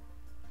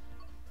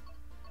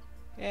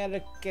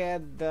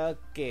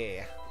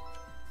 Ducky.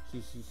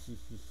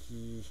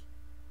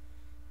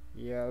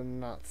 You'll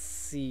not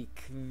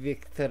seek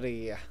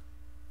victory.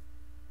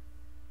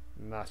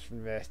 Not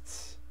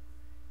met.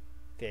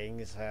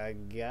 Things are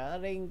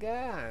getting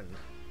gone.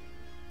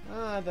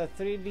 The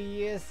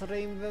 3DS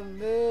Rainbow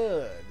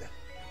Blood.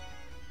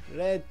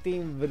 Red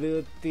team,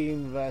 blue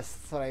team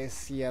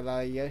versus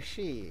yellow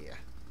Yoshi.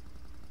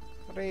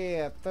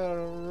 3, 2,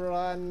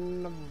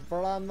 1,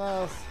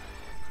 Bramos.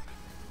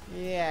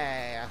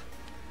 Yeah.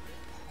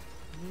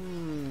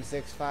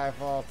 6, 5,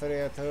 4,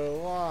 3, 2,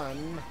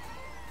 1.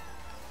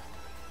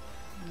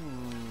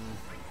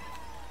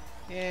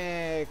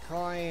 Yeah,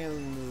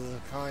 coins.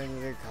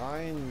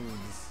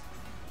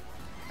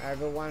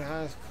 Everyone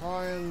has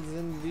coins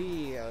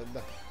indeed.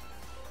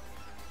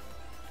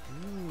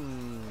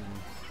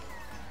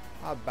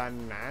 A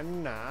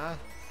banana?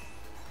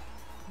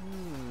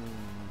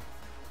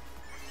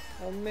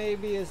 Or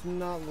maybe it's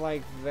not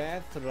like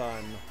that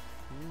run.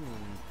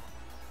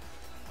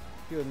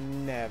 You'll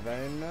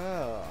never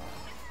know.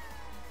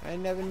 I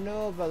never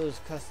know about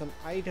those custom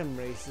item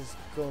races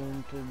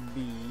going to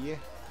be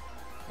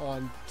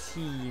on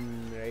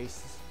team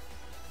races.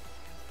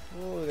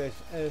 Oh,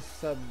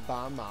 there's a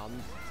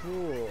Bomb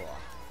too.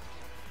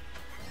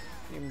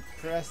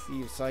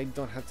 Impressive, so I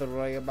don't have to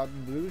worry about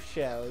blue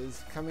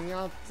shells coming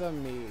out to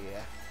me.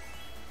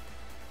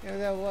 If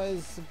there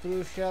was a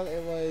blue shell,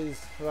 it was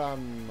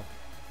from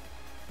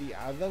the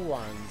other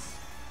ones.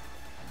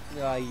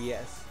 Ah,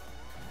 yes.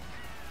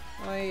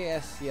 Oh,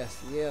 yes.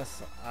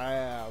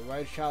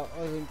 White shell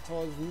wasn't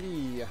towards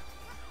me.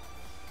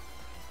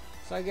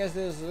 So I guess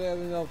there's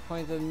really no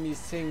point in me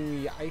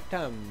seeing the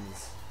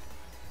items.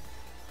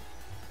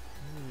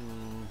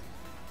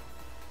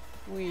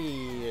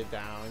 Wee,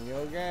 down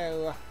you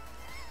go.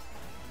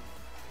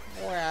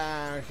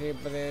 Wow, she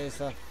plays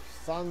the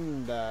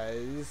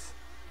thunders.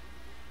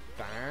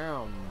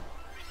 Damn.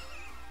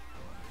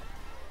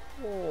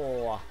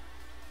 Oh.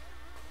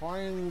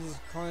 Coins.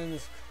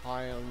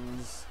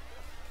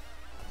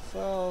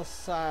 So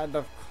sad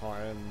of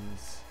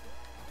coins.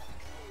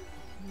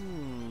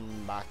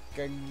 Back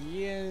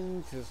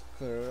again to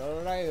screw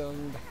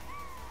around.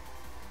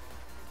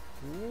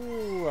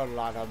 Ooh, a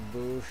lot of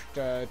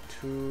booster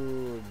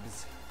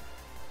tubes.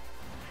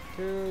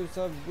 Tubes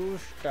of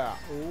booster.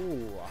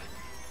 Ooh.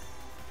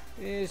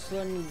 This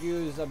one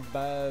goes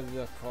above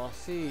the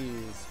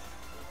crosses.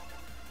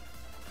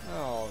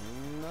 Oh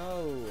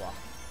no.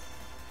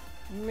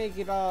 Make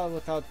it all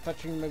without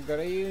touching the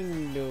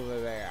ground over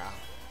there.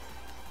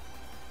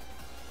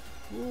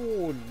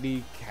 Ooh,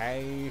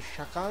 DK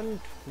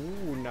second.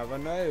 Ooh, never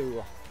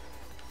know.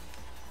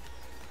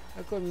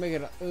 I could make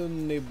it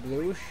only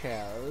blue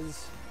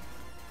shells.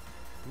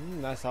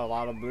 That's a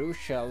lot of blue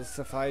shells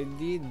if I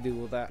did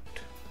do that.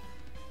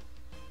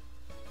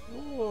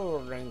 Ooh,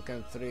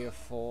 ranking 3 or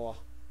 4.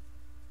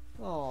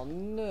 Oh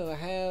no,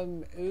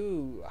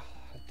 ooh,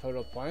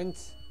 total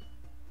points.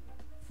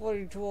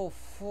 42 or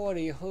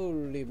 40,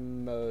 holy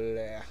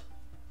moly.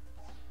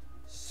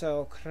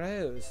 So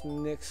close,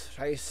 next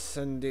race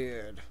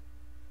indeed.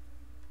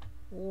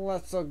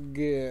 Let's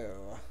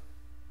go.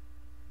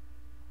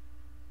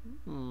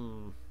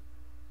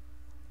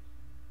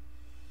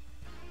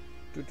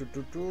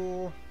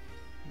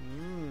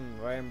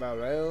 Rainbow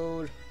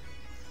Road.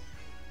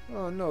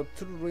 Oh no,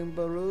 2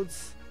 Rainbow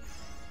Roads.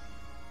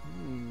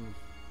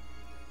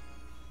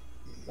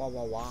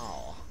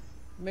 Wow.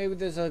 Maybe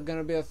there's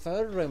gonna be a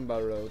 3rd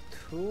Rainbow Road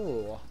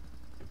too.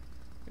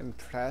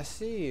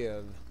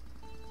 Impressive.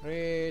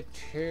 3,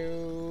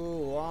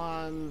 2,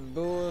 1,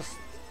 boost.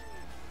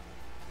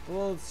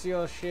 Boost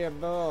your ship,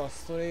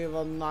 boost. We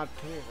will not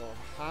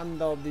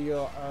handle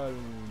your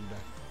own.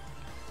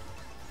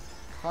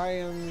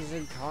 Coins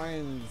and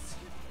coins.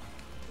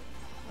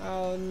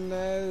 Oh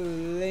no,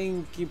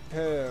 Linky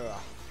Poo.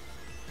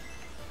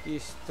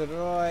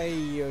 Destroy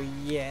you,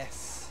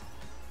 yes.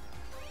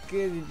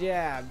 Good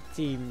job,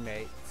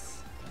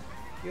 teammates.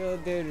 You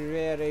did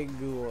very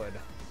good.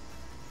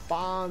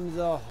 Bombs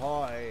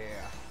ahoy.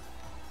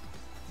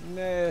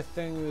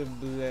 Nothing's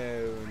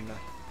blown.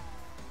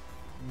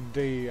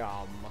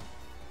 Damn.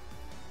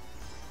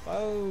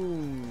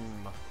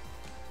 Boom.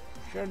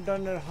 Should've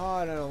done it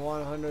hard on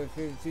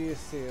 150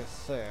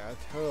 cc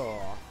too.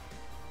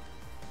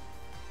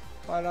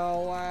 But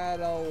oh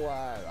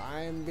well,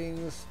 I'm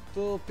being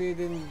stupid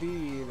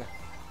indeed.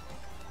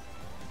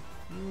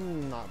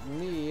 Not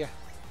me.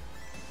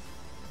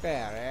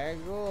 Very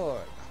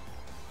good.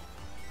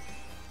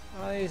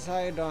 At least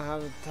I don't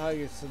have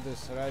targets to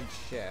this red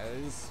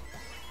shells.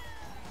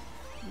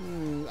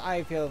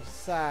 I feel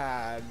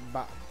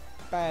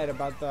bad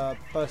about the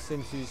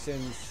person who's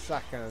in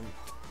 2nd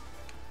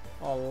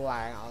or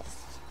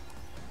last.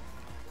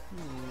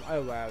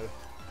 Oh well.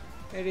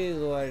 It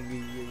is what it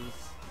is.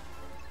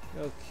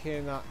 You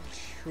cannot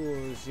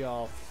choose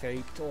your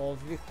fate or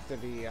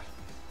victory.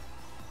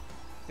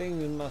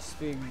 Things must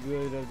be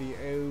good of the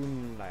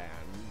own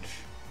land.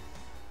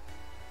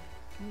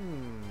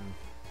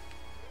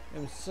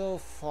 I'm so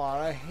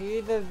far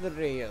ahead of the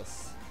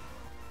race.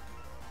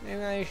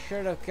 Maybe I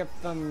should have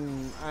kept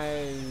them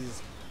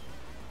as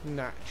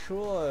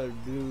natural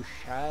blue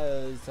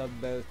shells of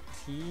both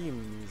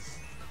teams.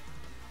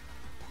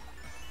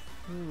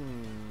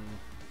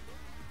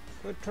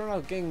 Could turn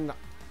out getting the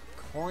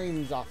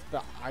coins off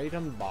the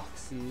item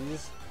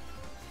boxes.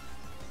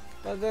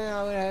 But then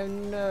I would have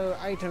no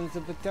items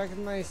to protect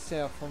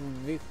myself from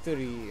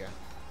victory.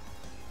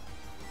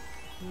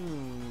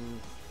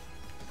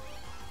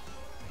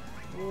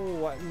 Oh,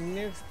 what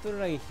next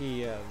right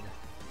here?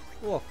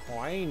 Oh, a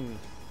coin.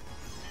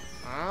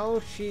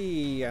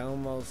 Ouchie, I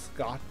almost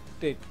got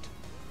it.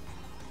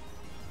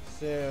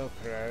 So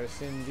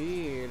close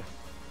indeed.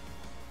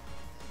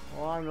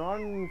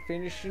 1-1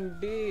 finish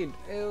indeed.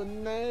 Oh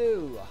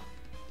no.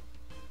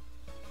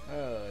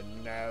 Oh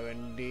no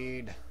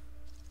indeed.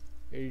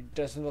 It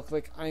doesn't look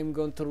like I'm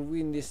going to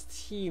win this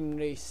team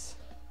race.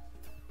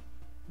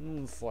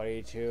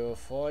 42,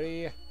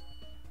 40.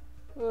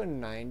 Oh,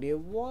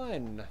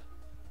 91.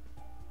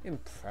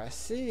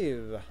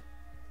 Impressive.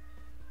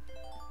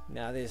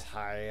 Now this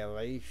high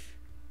leaf.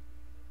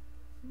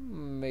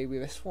 Maybe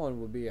this one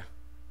will be.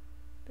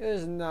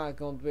 This is not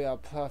going to be a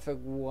perfect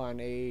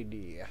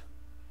 180.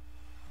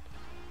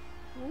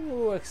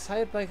 Ooh,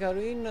 Excite Bike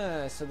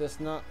Arena, so there's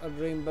not a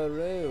Rainbow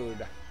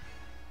Road.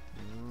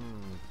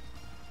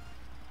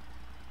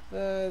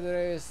 Third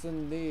race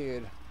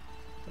indeed.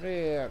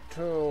 3,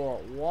 2,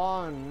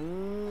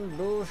 1.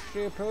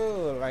 Bushy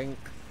Pool rank.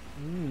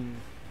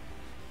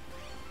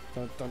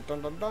 Dun dun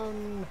dun dun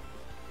dun.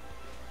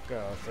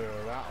 Go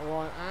through that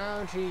one.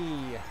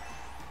 Ouchie.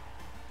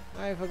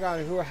 I forgot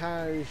who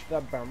has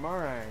the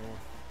boomerang.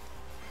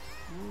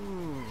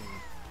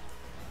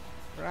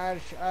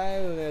 Right.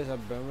 Oh, there's a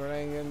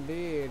boomerang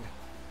indeed.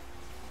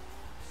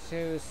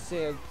 So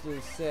sad to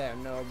say,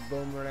 no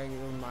boomerang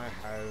in my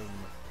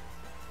home.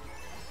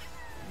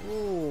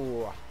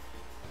 Ooh.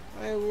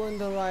 I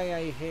wonder why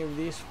I have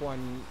this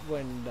one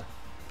when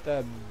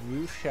the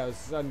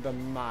bushes under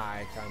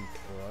my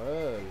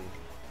control.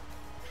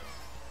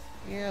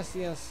 Yes.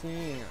 It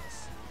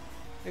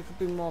could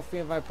be more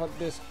fair if I put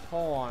this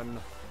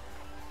horn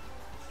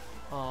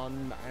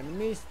on the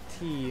enemy's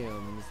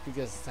teams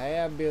because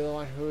they'll be the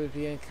one who will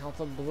be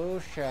encounter blue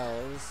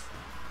shells.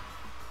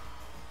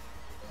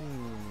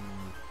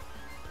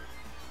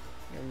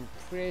 I'm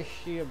pretty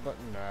sure, but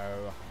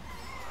no.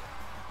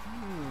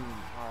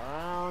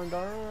 Around,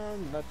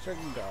 let's go.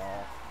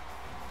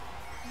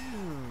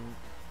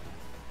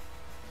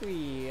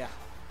 Yeah.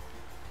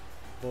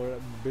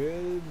 Bullet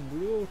bill,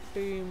 blue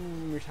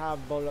team have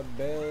bullet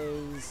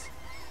bills.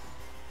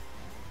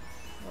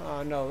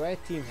 Oh no,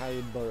 red team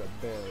has bullet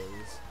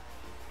bills.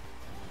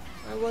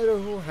 I wonder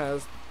who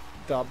has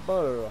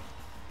double.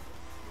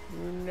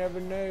 You never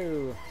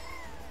know.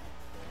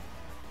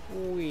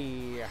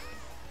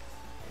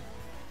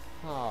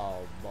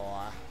 Oh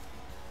boy.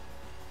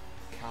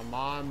 Come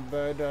on,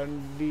 Bird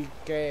and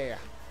DK.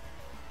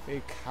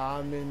 They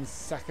come in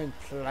second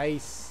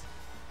place.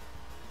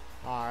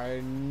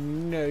 I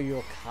know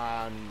you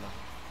can.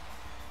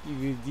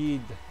 If you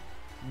did,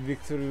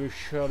 victory will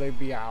surely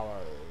be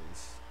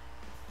ours.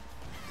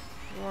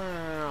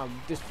 Wow,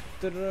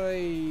 destroy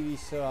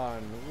this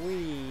one.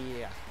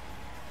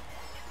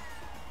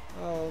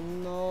 Oh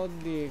no,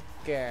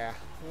 DK.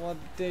 What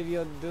did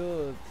you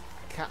do?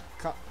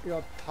 Cut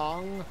your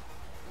tongue?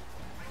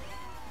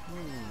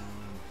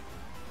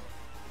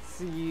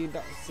 Seed.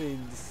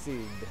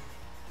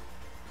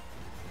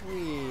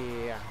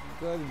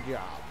 Good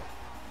job.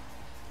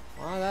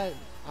 Well, that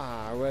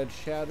red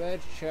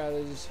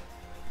shadows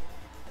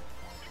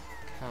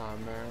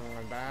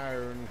coming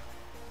down.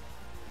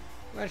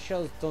 Red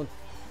shells don't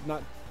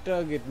not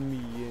target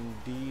me,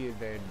 indeed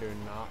they do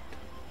not.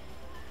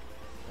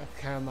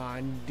 Come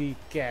on,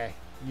 DK,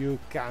 you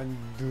can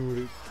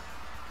do it.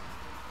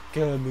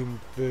 Come in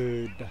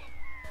third.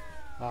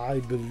 I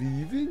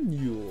believe in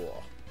you.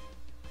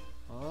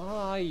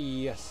 Ah,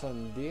 yes,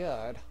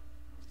 indeed.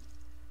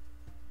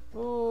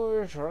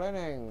 Oh, it's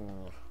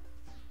raining.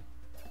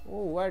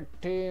 Oh, red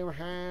team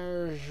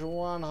has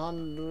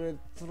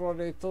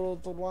 132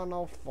 to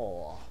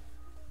 104.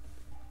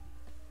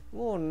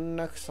 Oh,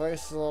 next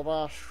race is the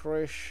last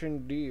race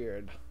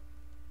indeed.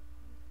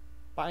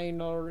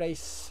 Final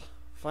race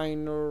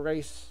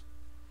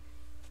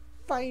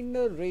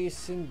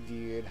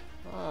indeed.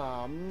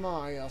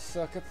 Mario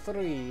Circuit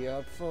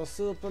 3 for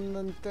Super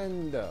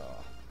Nintendo.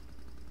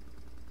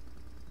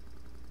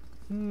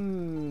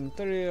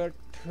 3,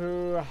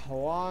 2,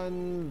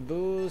 1,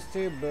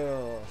 boosty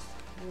boost.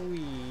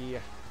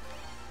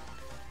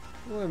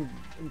 I'm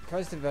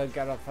impressed if I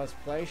got a first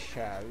place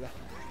shell.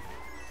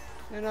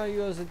 And I'll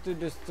use it to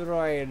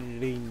destroy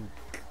Link.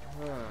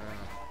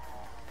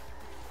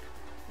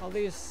 At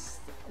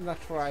least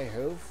that's what I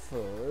hope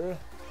for.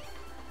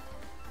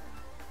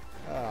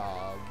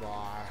 Oh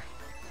boy.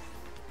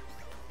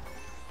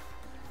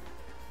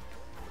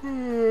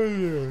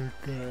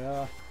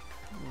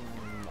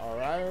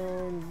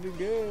 Around the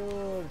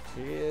go.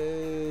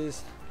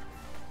 Cheers.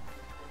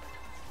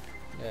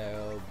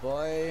 Oh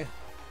boy.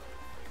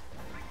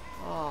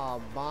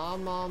 Oh,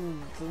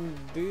 bomb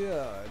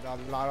dead. A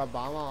lot of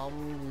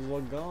bombs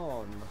were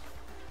gone.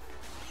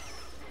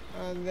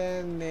 And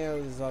then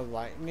there's a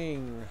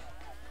lightning.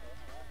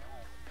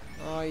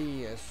 Oh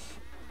yes.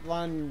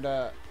 One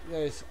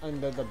is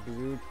under the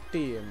blue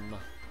team.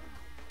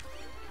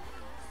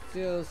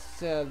 Still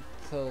sad,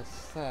 so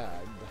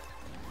sad.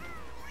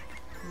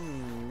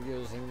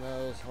 Using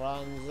those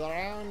runs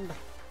around.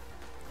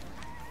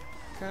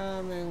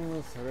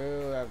 Coming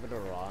through every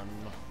run.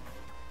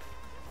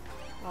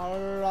 A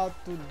lot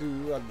to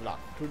do.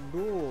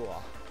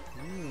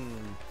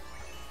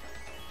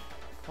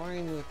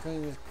 Coins.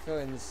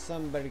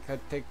 Somebody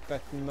could take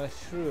that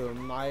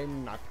mushroom.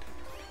 I'm not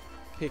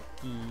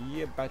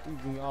picky about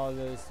eating all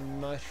those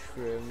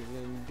mushrooms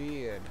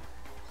indeed.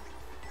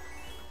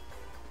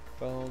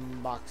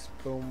 Boombox,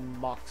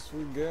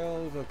 we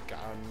go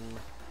again.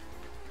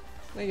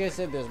 Like I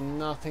said, there's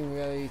nothing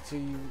really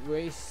to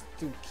waste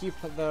to keep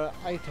the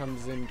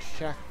items in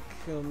check.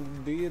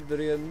 Indeed,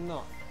 there is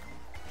not.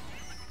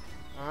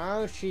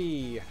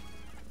 Ouchie!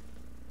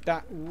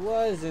 That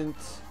wasn't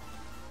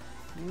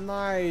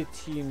my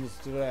team's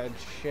dread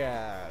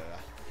shell.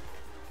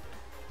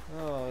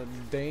 Oh,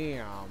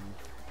 damn.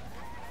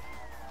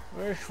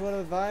 Wish would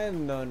have I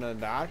known of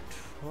that.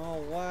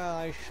 Oh, well,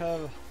 I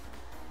should have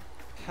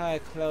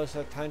had close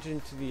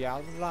attention to the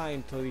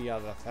outline to the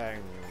other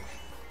things.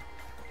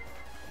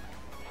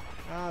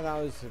 Ah, that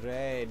was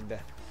red.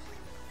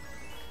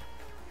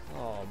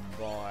 Oh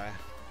boy.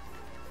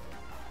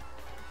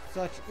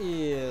 Such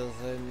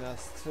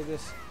easiness to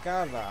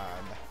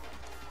discovered.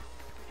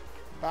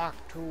 Back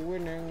to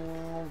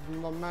winning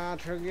the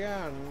match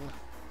again.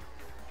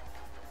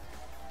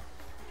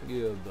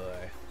 Good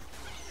boy.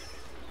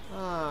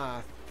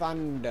 Ah,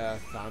 thunder,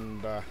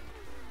 thunder.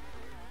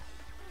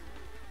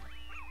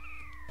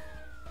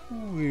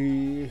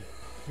 Wee.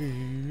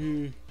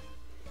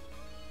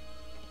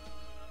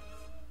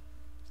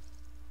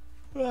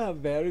 Well,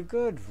 very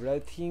good.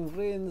 Red team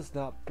wins,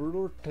 not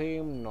blue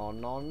team. No,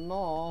 no,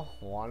 no.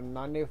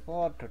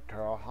 194 to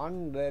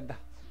 200.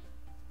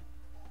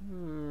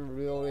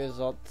 Real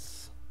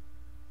results.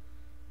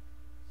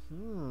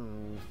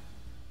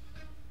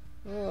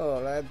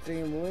 Oh, red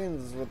team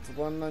wins with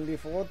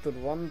 194 to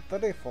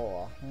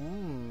 134.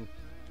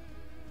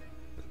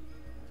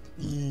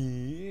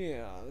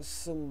 Yeah,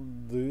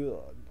 some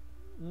good.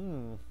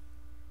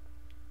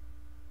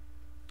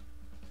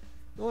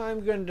 Well,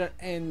 I'm going to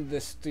end the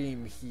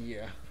stream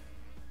here.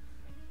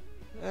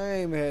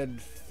 I'm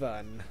had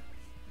fun.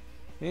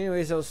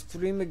 Anyways, I'll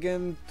stream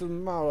again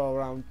tomorrow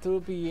around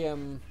 2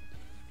 PM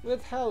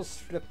with House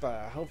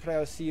Flipper. Hopefully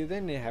I'll see you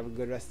then and have a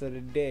good rest of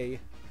the day.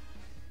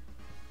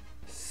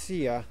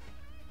 See ya.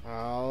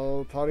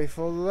 I'll party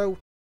for the loot.